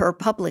defined her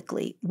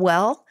publicly?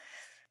 Well,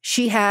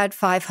 she had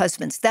 5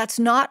 husbands. That's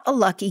not a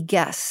lucky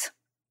guess.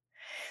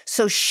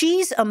 So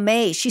she's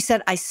amazed. She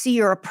said, I see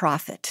you're a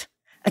prophet.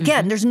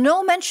 Again, there's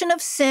no mention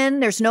of sin.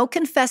 There's no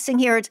confessing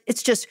here.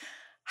 It's just,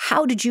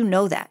 how did you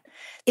know that?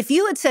 If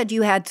you had said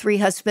you had 3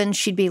 husbands,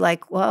 she'd be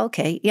like, well,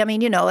 okay. I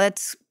mean,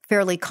 it's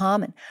fairly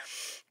common.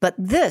 But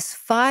this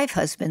 5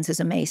 husbands is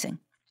amazing.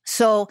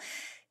 So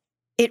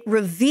it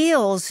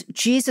reveals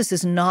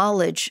Jesus's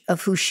knowledge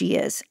of who she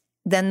is.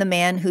 Then the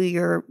man who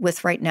you're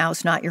with right now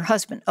is not your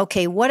husband.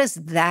 Okay, what does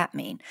that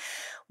mean?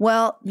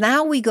 Well,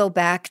 now we go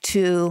back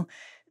to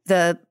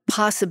the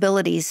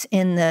possibilities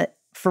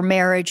for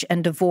marriage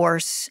and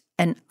divorce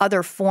and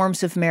other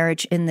forms of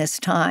marriage in this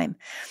time.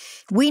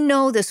 We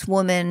know this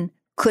woman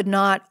could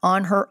not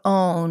on her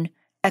own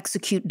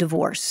execute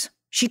divorce.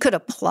 She could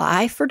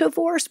apply for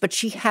divorce, but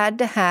she had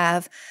to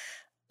have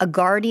a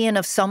guardian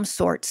of some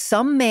sort,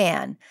 some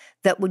man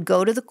that would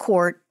go to the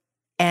court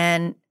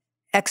and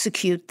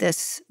execute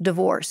this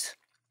divorce.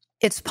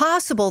 It's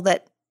possible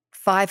that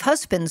 5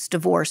 husbands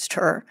divorced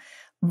her,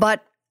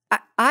 but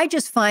I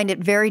just find it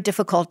very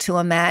difficult to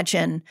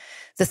imagine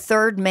the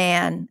 3rd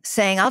man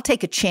saying, I'll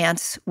take a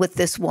chance with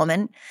this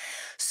woman.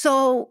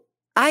 So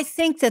I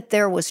think that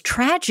there was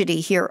tragedy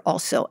here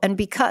also. And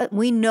because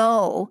we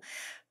know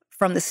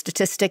from the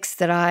statistics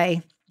that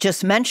I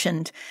just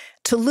mentioned,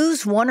 to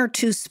lose 1 or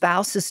 2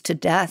 spouses to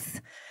death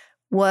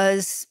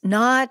was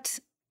not,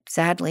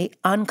 sadly,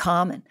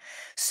 uncommon.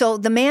 So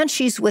the man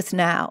she's with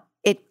now,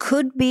 it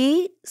could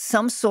be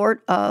some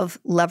sort of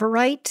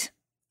levirate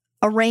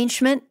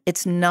arrangement.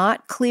 It's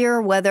not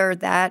clear whether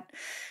that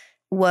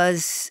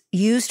was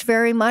used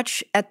very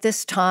much at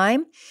this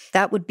time.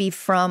 That would be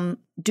from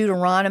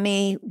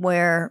Deuteronomy,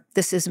 where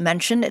this is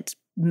mentioned. It's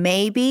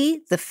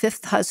maybe the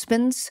fifth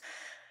husband's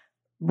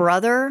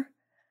brother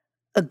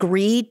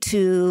agreed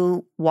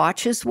to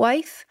watch his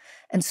wife.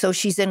 And so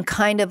she's in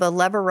kind of a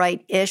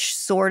Levirate-ish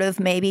sort of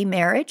maybe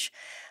marriage,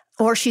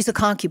 or she's a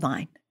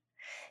concubine.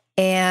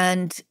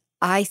 And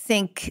I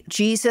think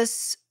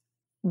Jesus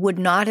would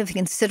not have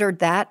considered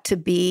that to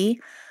be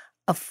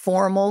a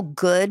formal,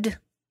 good,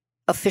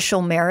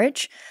 official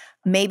marriage.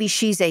 Maybe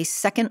she's a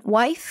second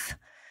wife,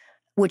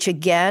 which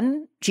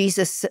again,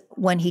 Jesus,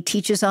 when he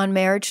teaches on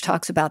marriage,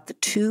 talks about the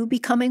two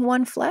becoming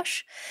one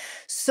flesh.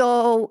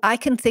 So I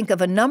can think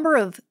of a number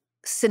of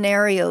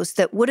scenarios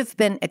that would have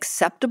been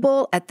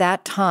acceptable at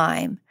that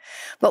time,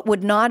 but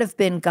would not have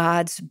been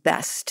God's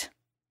best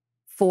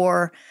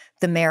for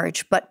the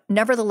marriage. But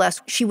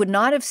nevertheless, she would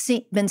not have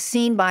been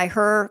seen by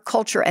her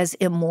culture as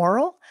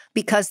immoral,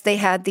 because they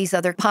had these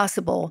other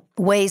possible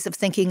ways of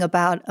thinking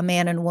about a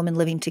man and a woman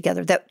living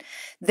together that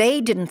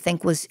they didn't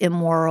think was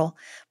immoral.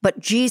 But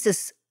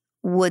Jesus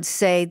would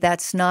say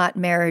that's not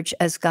marriage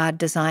as God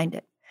designed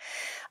it.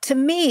 To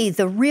me,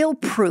 the real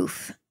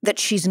proof that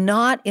she's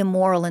not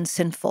immoral and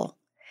sinful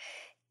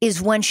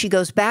is when she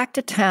goes back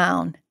to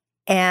town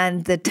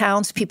and the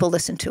townspeople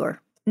listen to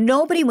her.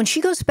 Nobody, when she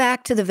goes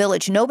back to the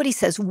village, nobody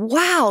says,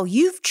 "Wow,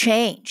 you've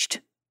changed,"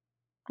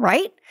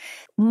 right?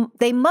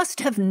 They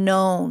must have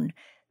known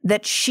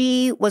that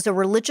she was a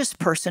religious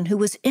person who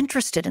was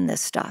interested in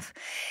this stuff.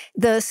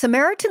 The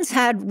Samaritans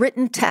had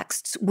written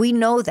texts. We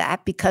know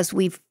that because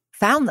we've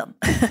found them.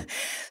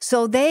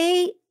 So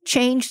they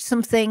changed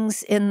some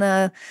things in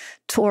the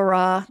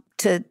Torah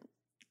to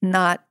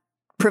not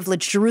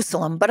privilege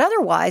Jerusalem, but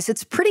otherwise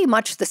it's pretty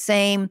much the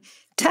same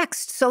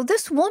text. So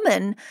this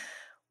woman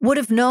would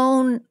have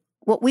known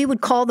what we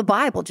would call the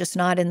Bible, just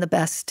not in the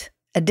best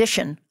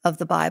edition of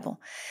the Bible.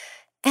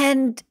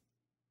 And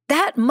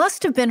that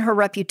must have been her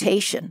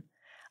reputation.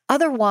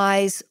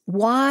 Otherwise,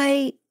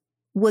 why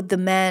would the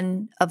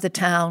men of the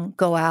town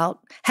go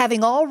out,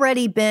 having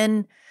already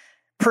been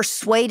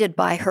persuaded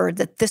by her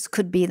that this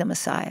could be the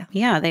Messiah?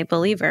 Yeah, they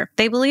believe her.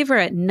 They believe her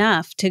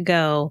enough to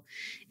go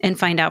and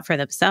find out for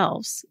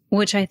themselves,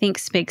 which I think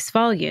speaks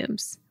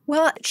volumes.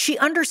 Well, she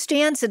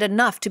understands it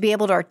enough to be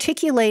able to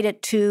articulate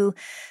it to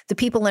the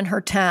people in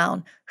her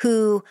town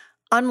who,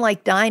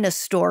 unlike Dinah's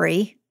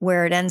story,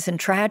 where it ends in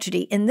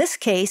tragedy, in this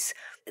case,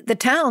 the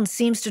town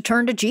seems to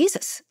turn to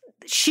Jesus.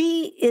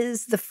 She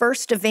is the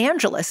first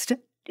evangelist.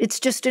 It's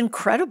just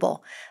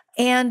incredible.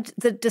 And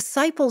the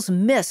disciples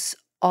miss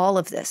all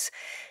of this.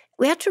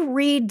 We have to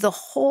read the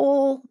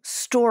whole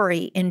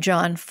story in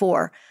John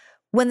 4.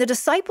 When the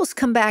disciples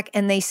come back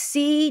and they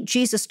see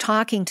Jesus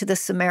talking to the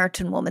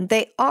Samaritan woman,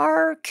 they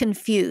are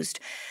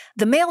confused.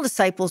 The male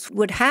disciples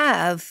would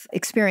have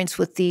experience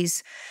with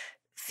these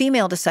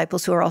female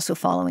disciples who are also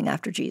following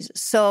after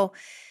Jesus. So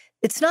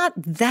it's not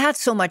that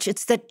so much.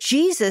 It's that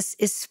Jesus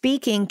is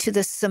speaking to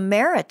the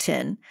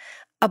Samaritan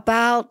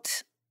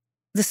about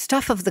the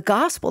stuff of the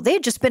gospel. They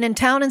had just been in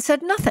town and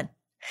said nothing.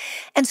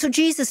 And so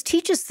Jesus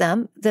teaches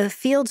them the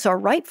fields are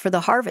ripe for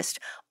the harvest.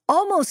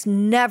 Almost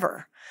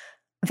never,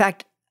 in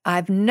fact,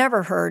 I've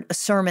never heard a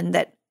sermon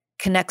that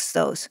connects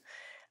those.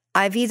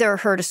 I've either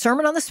heard a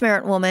sermon on the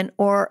Samaritan woman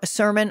or a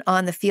sermon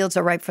on the fields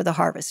are ripe for the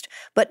harvest,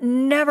 but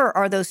never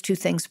are those two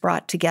things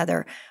brought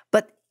together.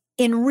 But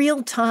in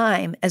real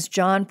time, as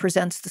John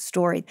presents the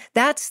story,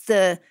 that's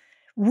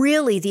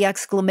really the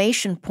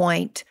exclamation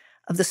point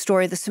of the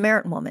story of the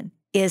Samaritan woman,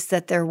 is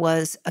that there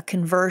was a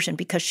conversion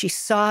because she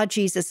saw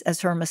Jesus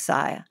as her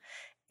Messiah,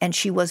 and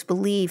she was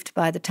believed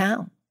by the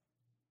town.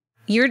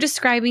 You're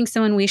describing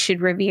someone we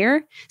should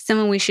revere,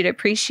 someone we should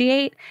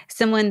appreciate,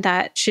 someone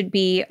that should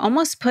be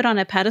almost put on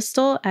a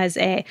pedestal as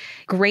a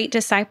great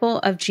disciple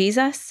of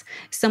Jesus,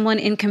 someone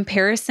in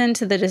comparison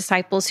to the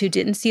disciples who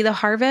didn't see the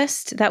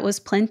harvest that was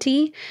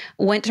plenty,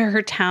 went to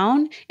her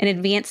town and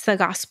advanced the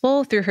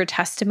gospel through her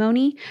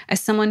testimony as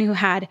someone who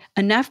had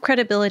enough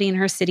credibility in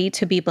her city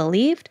to be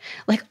believed.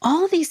 Like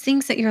all these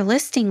things that you're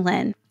listing,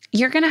 Lynn,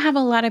 you're going to have a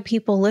lot of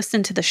people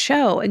listen to the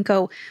show and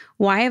go,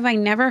 why have I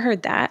never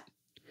heard that?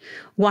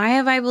 Why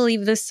have I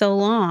believed this so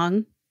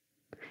long?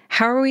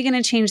 How are we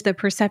going to change the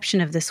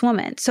perception of this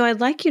woman? So I'd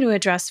like you to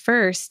address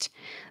first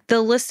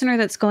the listener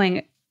that's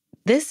going,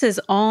 this is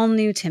all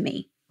new to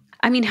me.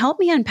 I mean, help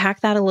me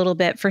unpack that a little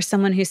bit for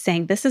someone who's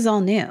saying, this is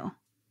all new.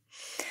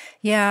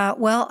 Yeah,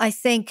 well, I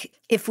think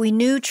if we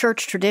knew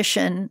church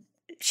tradition,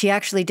 she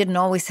actually didn't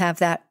always have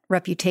that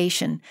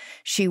reputation.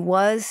 She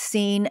was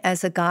seen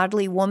as a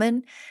godly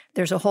woman.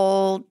 There's a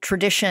whole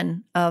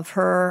tradition of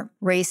her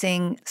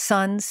raising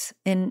sons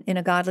in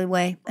a godly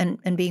way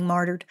and being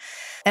martyred.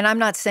 And I'm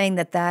not saying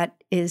that that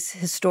is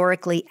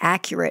historically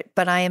accurate,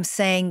 but I am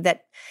saying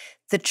that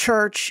the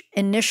church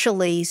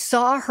initially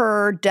saw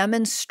her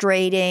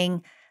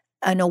demonstrating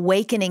an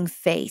awakening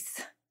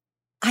faith.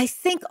 I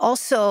think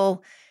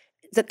also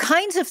the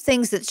kinds of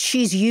things that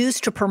she's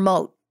used to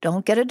promote,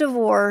 don't get a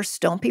divorce,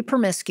 don't be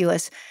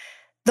promiscuous,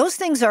 those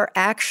things are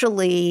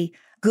actually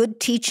good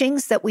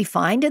teachings that we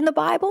find in the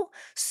Bible.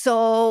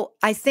 So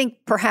I think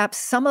perhaps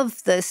some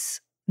of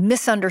this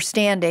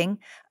misunderstanding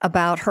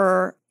about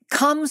her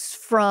comes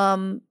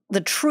from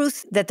the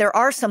truth that there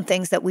are some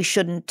things that we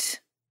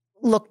shouldn't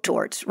look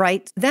towards,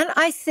 right? Then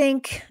I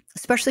think,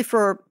 especially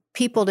for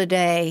people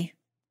today,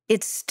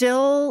 it's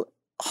still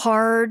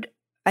hard,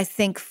 I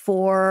think,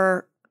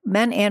 for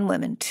men and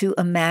women to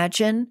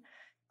imagine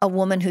a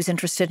woman who's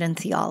interested in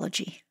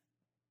theology.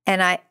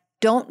 And I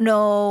don't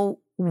know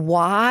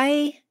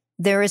why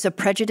there is a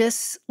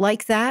prejudice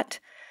like that,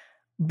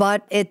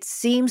 but it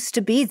seems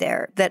to be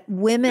there, that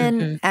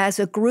women as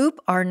a group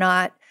are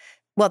not,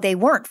 well, they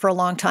weren't for a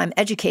long time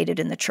educated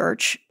in the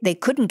church. They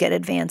couldn't get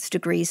advanced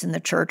degrees in the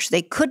church.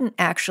 They couldn't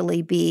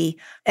actually be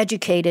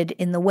educated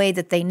in the way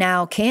that they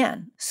now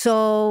can.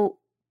 So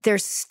there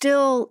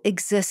still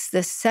exists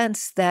this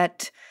sense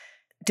that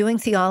doing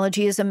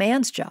theology is a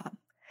man's job.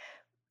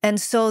 And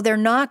so they're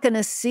not going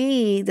to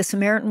see the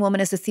Samaritan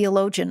woman as a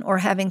theologian or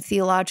having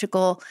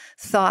theological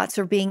thoughts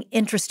or being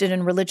interested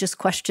in religious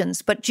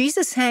questions. But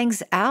Jesus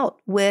hangs out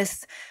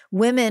with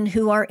women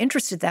who are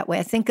interested that way.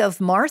 I think of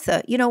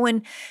Martha. You know,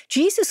 when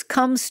Jesus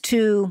comes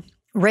to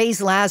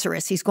raise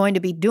Lazarus, he's going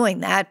to be doing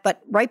that.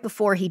 But right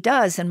before he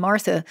does, and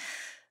Martha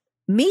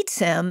meets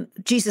him,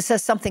 Jesus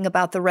says something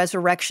about the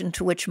resurrection,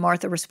 to which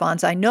Martha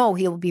responds, I know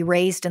he will be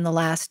raised in the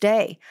last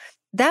day.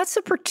 That's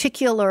a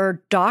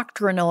particular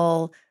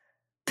doctrinal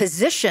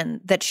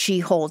position that she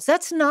holds.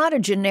 That's not a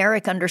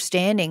generic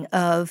understanding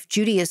of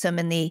Judaism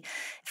in the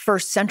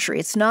first century.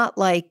 It's not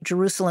like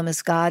Jerusalem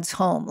is God's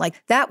home.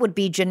 Like that would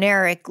be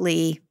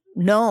generically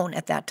known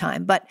at that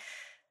time. But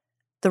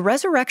the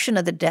resurrection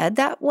of the dead,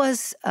 that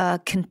was a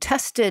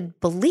contested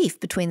belief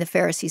between the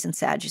Pharisees and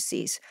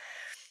Sadducees.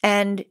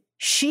 And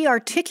she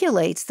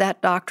articulates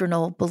that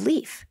doctrinal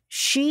belief.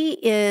 She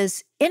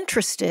is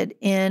interested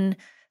in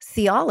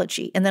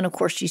theology. And then, of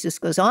course, Jesus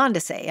goes on to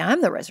say,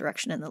 I'm the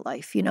resurrection and the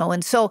life, you know.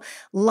 And so,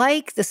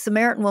 like the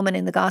Samaritan woman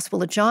in the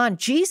Gospel of John,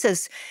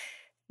 Jesus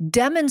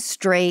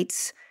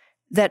demonstrates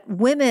that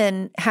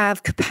women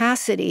have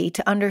capacity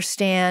to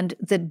understand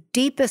the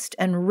deepest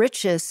and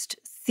richest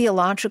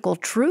theological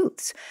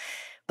truths.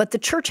 But the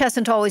church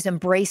hasn't always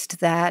embraced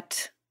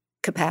that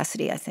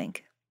capacity, I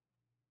think.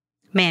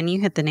 Man,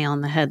 you hit the nail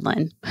on the head,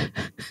 Lynn.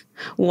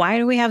 Why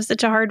do we have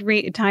such a hard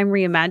time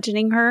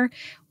reimagining her?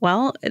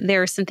 Well,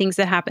 there are some things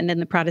that happened in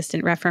the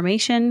Protestant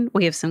Reformation.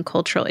 We have some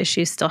cultural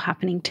issues still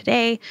happening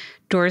today.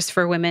 Doors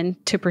for women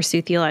to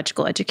pursue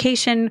theological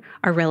education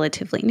are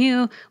relatively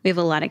new. We have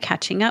a lot of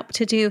catching up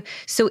to do.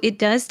 So it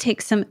does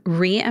take some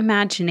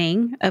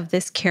reimagining of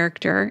this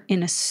character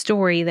in a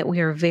story that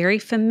we are very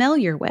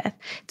familiar with.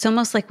 It's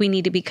almost like we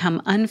need to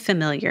become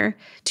unfamiliar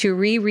to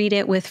reread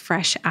it with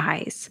fresh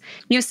eyes.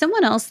 You know,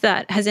 someone else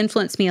that has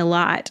influenced me a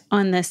lot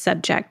on this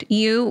subject,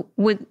 you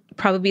would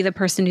probably be the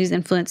person who's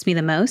influenced me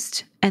the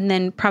most, and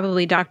then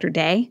probably Dr.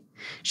 Day.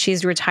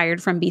 She's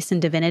retired from Beeson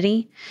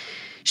Divinity.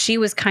 She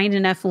was kind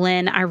enough,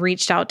 Lynn, I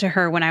reached out to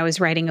her when I was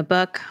writing a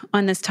book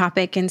on this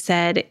topic and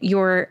said,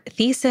 your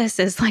thesis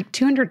is like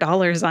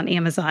 $200 on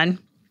Amazon.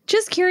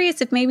 Just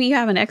curious if maybe you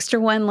have an extra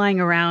one lying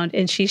around.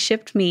 And she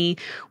shipped me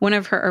one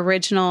of her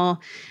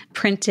original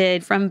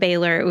printed from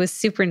Baylor. It was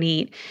super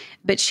neat.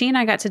 But she and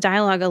I got to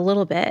dialogue a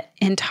little bit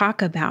and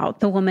talk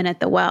about the woman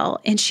at the well.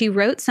 And she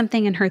wrote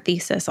something in her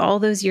thesis all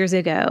those years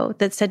ago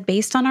that said,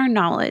 based on our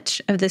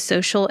knowledge of the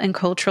social and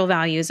cultural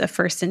values of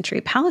first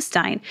century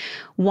Palestine,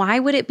 why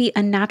would it be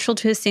unnatural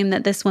to assume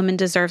that this woman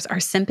deserves our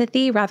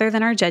sympathy rather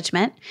than our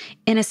judgment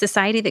in a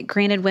society that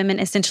granted women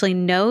essentially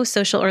no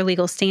social or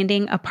legal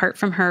standing apart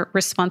from her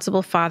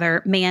responsible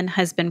father, man,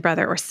 husband,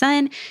 brother, or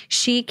son?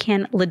 She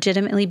can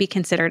legitimately be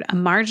considered a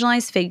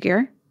marginalized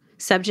figure,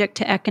 subject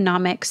to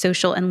economic,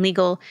 social, and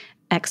legal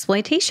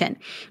exploitation.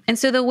 And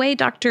so the way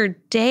Dr.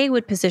 Day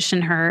would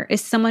position her is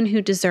someone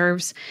who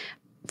deserves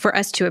for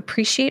us to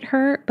appreciate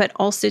her, but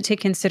also to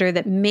consider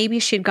that maybe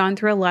she'd gone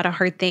through a lot of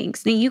hard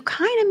things. Now, you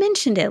kind of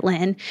mentioned it,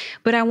 Lynn,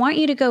 but I want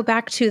you to go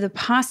back to the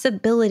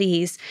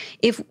possibilities.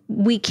 If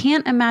we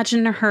can't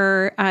imagine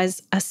her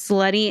as a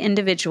slutty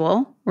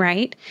individual,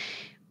 right?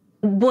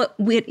 What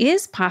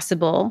is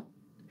possible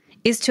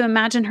is to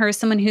imagine her as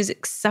someone who's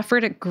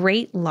suffered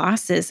great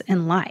losses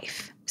in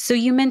life. So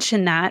you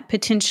mentioned that,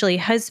 potentially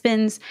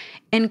husbands,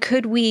 and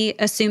could we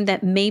assume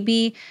that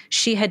maybe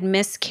she had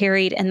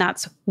miscarried and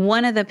that's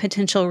one of the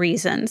potential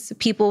reasons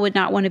people would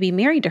not want to be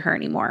married to her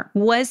anymore?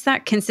 Was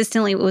that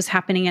consistently what was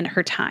happening in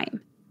her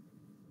time?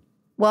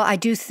 Well, I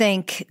do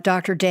think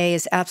Dr. Day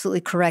is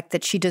absolutely correct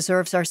that she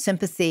deserves our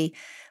sympathy,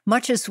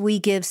 much as we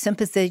give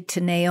sympathy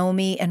to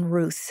Naomi and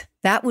Ruth.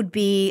 That would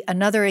be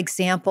another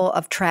example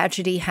of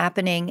tragedy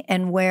happening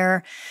and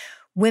where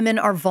women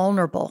are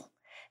vulnerable.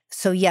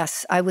 So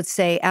yes, I would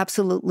say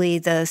absolutely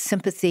the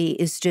sympathy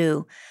is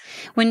due.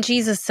 When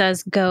Jesus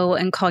says, go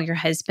and call your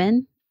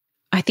husband,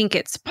 I think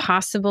it's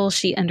possible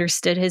she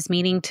understood his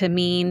meaning to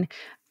mean,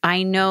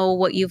 I know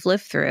what you've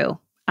lived through.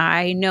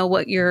 I know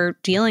what you're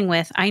dealing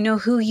with. I know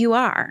who you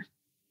are.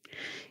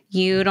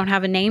 You don't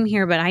have a name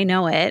here, but I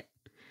know it.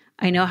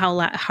 I know how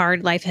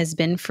hard life has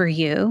been for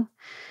you.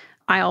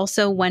 I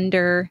also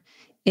wonder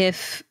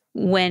if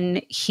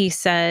when he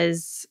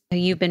says,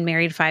 you've been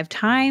married 5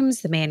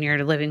 times, the man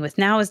you're living with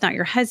now is not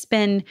your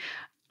husband,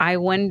 I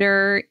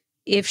wonder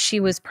if she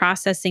was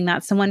processing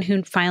that, someone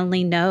who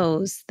finally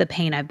knows the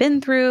pain I've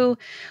been through,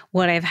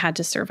 what I've had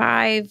to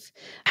survive,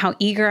 how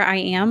eager I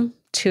am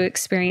to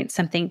experience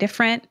something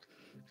different.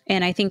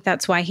 And I think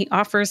that's why he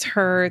offers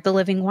her the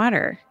living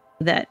water,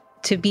 that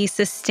to be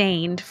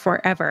sustained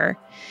forever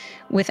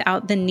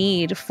without the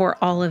need for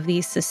all of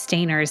these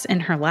sustainers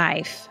in her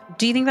life.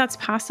 Do you think that's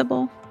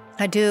possible?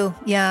 I do.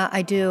 Yeah,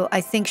 I do.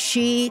 I think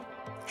she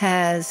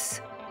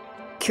has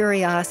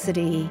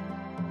curiosity,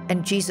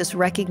 and Jesus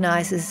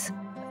recognizes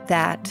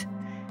that,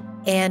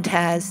 and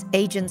has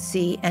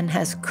agency and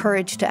has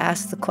courage to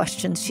ask the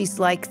questions. She's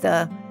like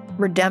the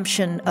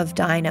redemption of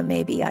Dinah,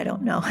 maybe. I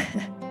don't know.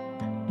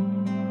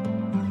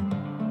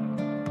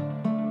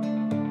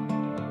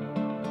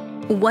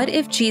 What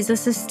if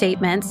Jesus'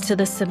 statements to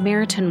the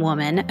Samaritan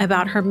woman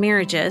about her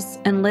marriages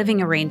and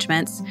living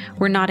arrangements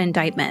were not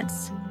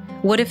indictments?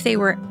 What if they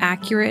were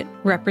accurate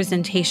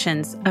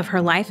representations of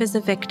her life as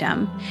a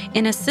victim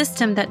in a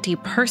system that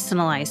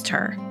depersonalized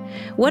her?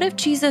 What if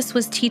Jesus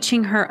was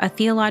teaching her a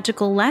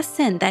theological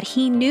lesson that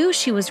he knew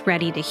she was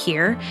ready to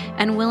hear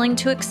and willing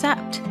to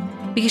accept?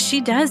 Because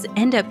she does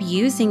end up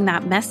using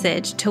that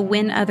message to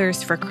win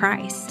others for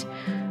Christ.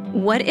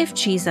 What if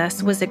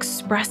Jesus was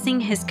expressing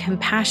his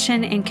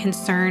compassion and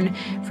concern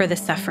for the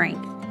suffering?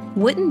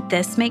 Wouldn't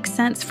this make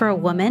sense for a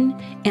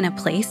woman in a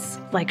place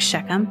like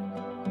Shechem?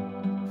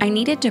 I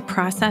needed to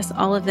process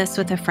all of this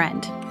with a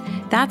friend.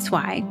 That's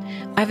why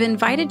I've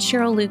invited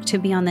Cheryl Luke to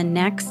be on the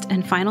next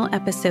and final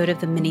episode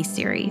of the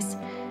mini-series.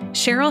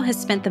 Cheryl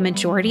has spent the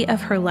majority of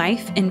her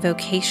life in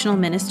vocational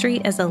ministry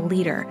as a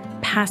leader,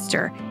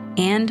 pastor,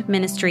 and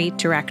ministry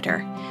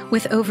director.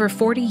 With over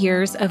 40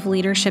 years of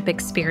leadership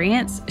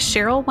experience,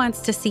 Cheryl wants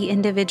to see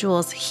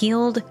individuals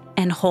healed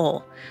and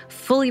whole,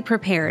 fully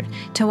prepared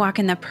to walk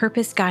in the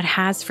purpose God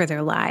has for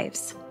their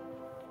lives.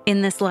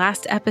 In this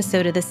last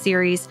episode of the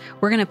series,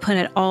 we're going to put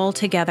it all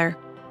together.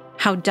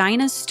 How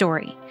Dinah's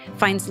story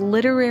finds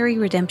literary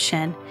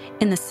redemption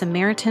in the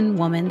Samaritan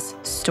woman's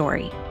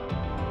story.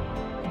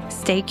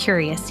 Stay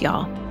curious,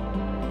 y'all.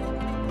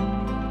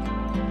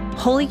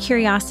 Holy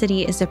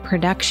Curiosity is a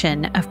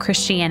production of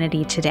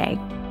Christianity Today.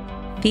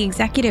 The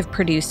executive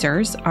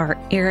producers are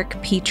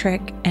Eric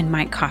Petrick and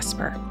Mike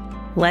Cosper.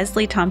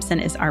 Leslie Thompson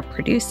is our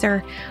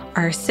producer.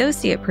 Our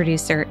associate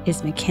producer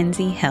is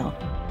Mackenzie Hill.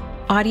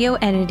 Audio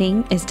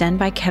editing is done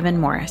by Kevin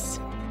Morris.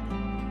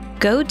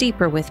 Go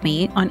deeper with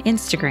me on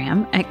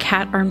Instagram at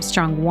Kat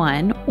Armstrong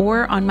 1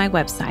 or on my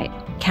website,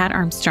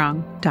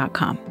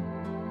 katarmstrong.com.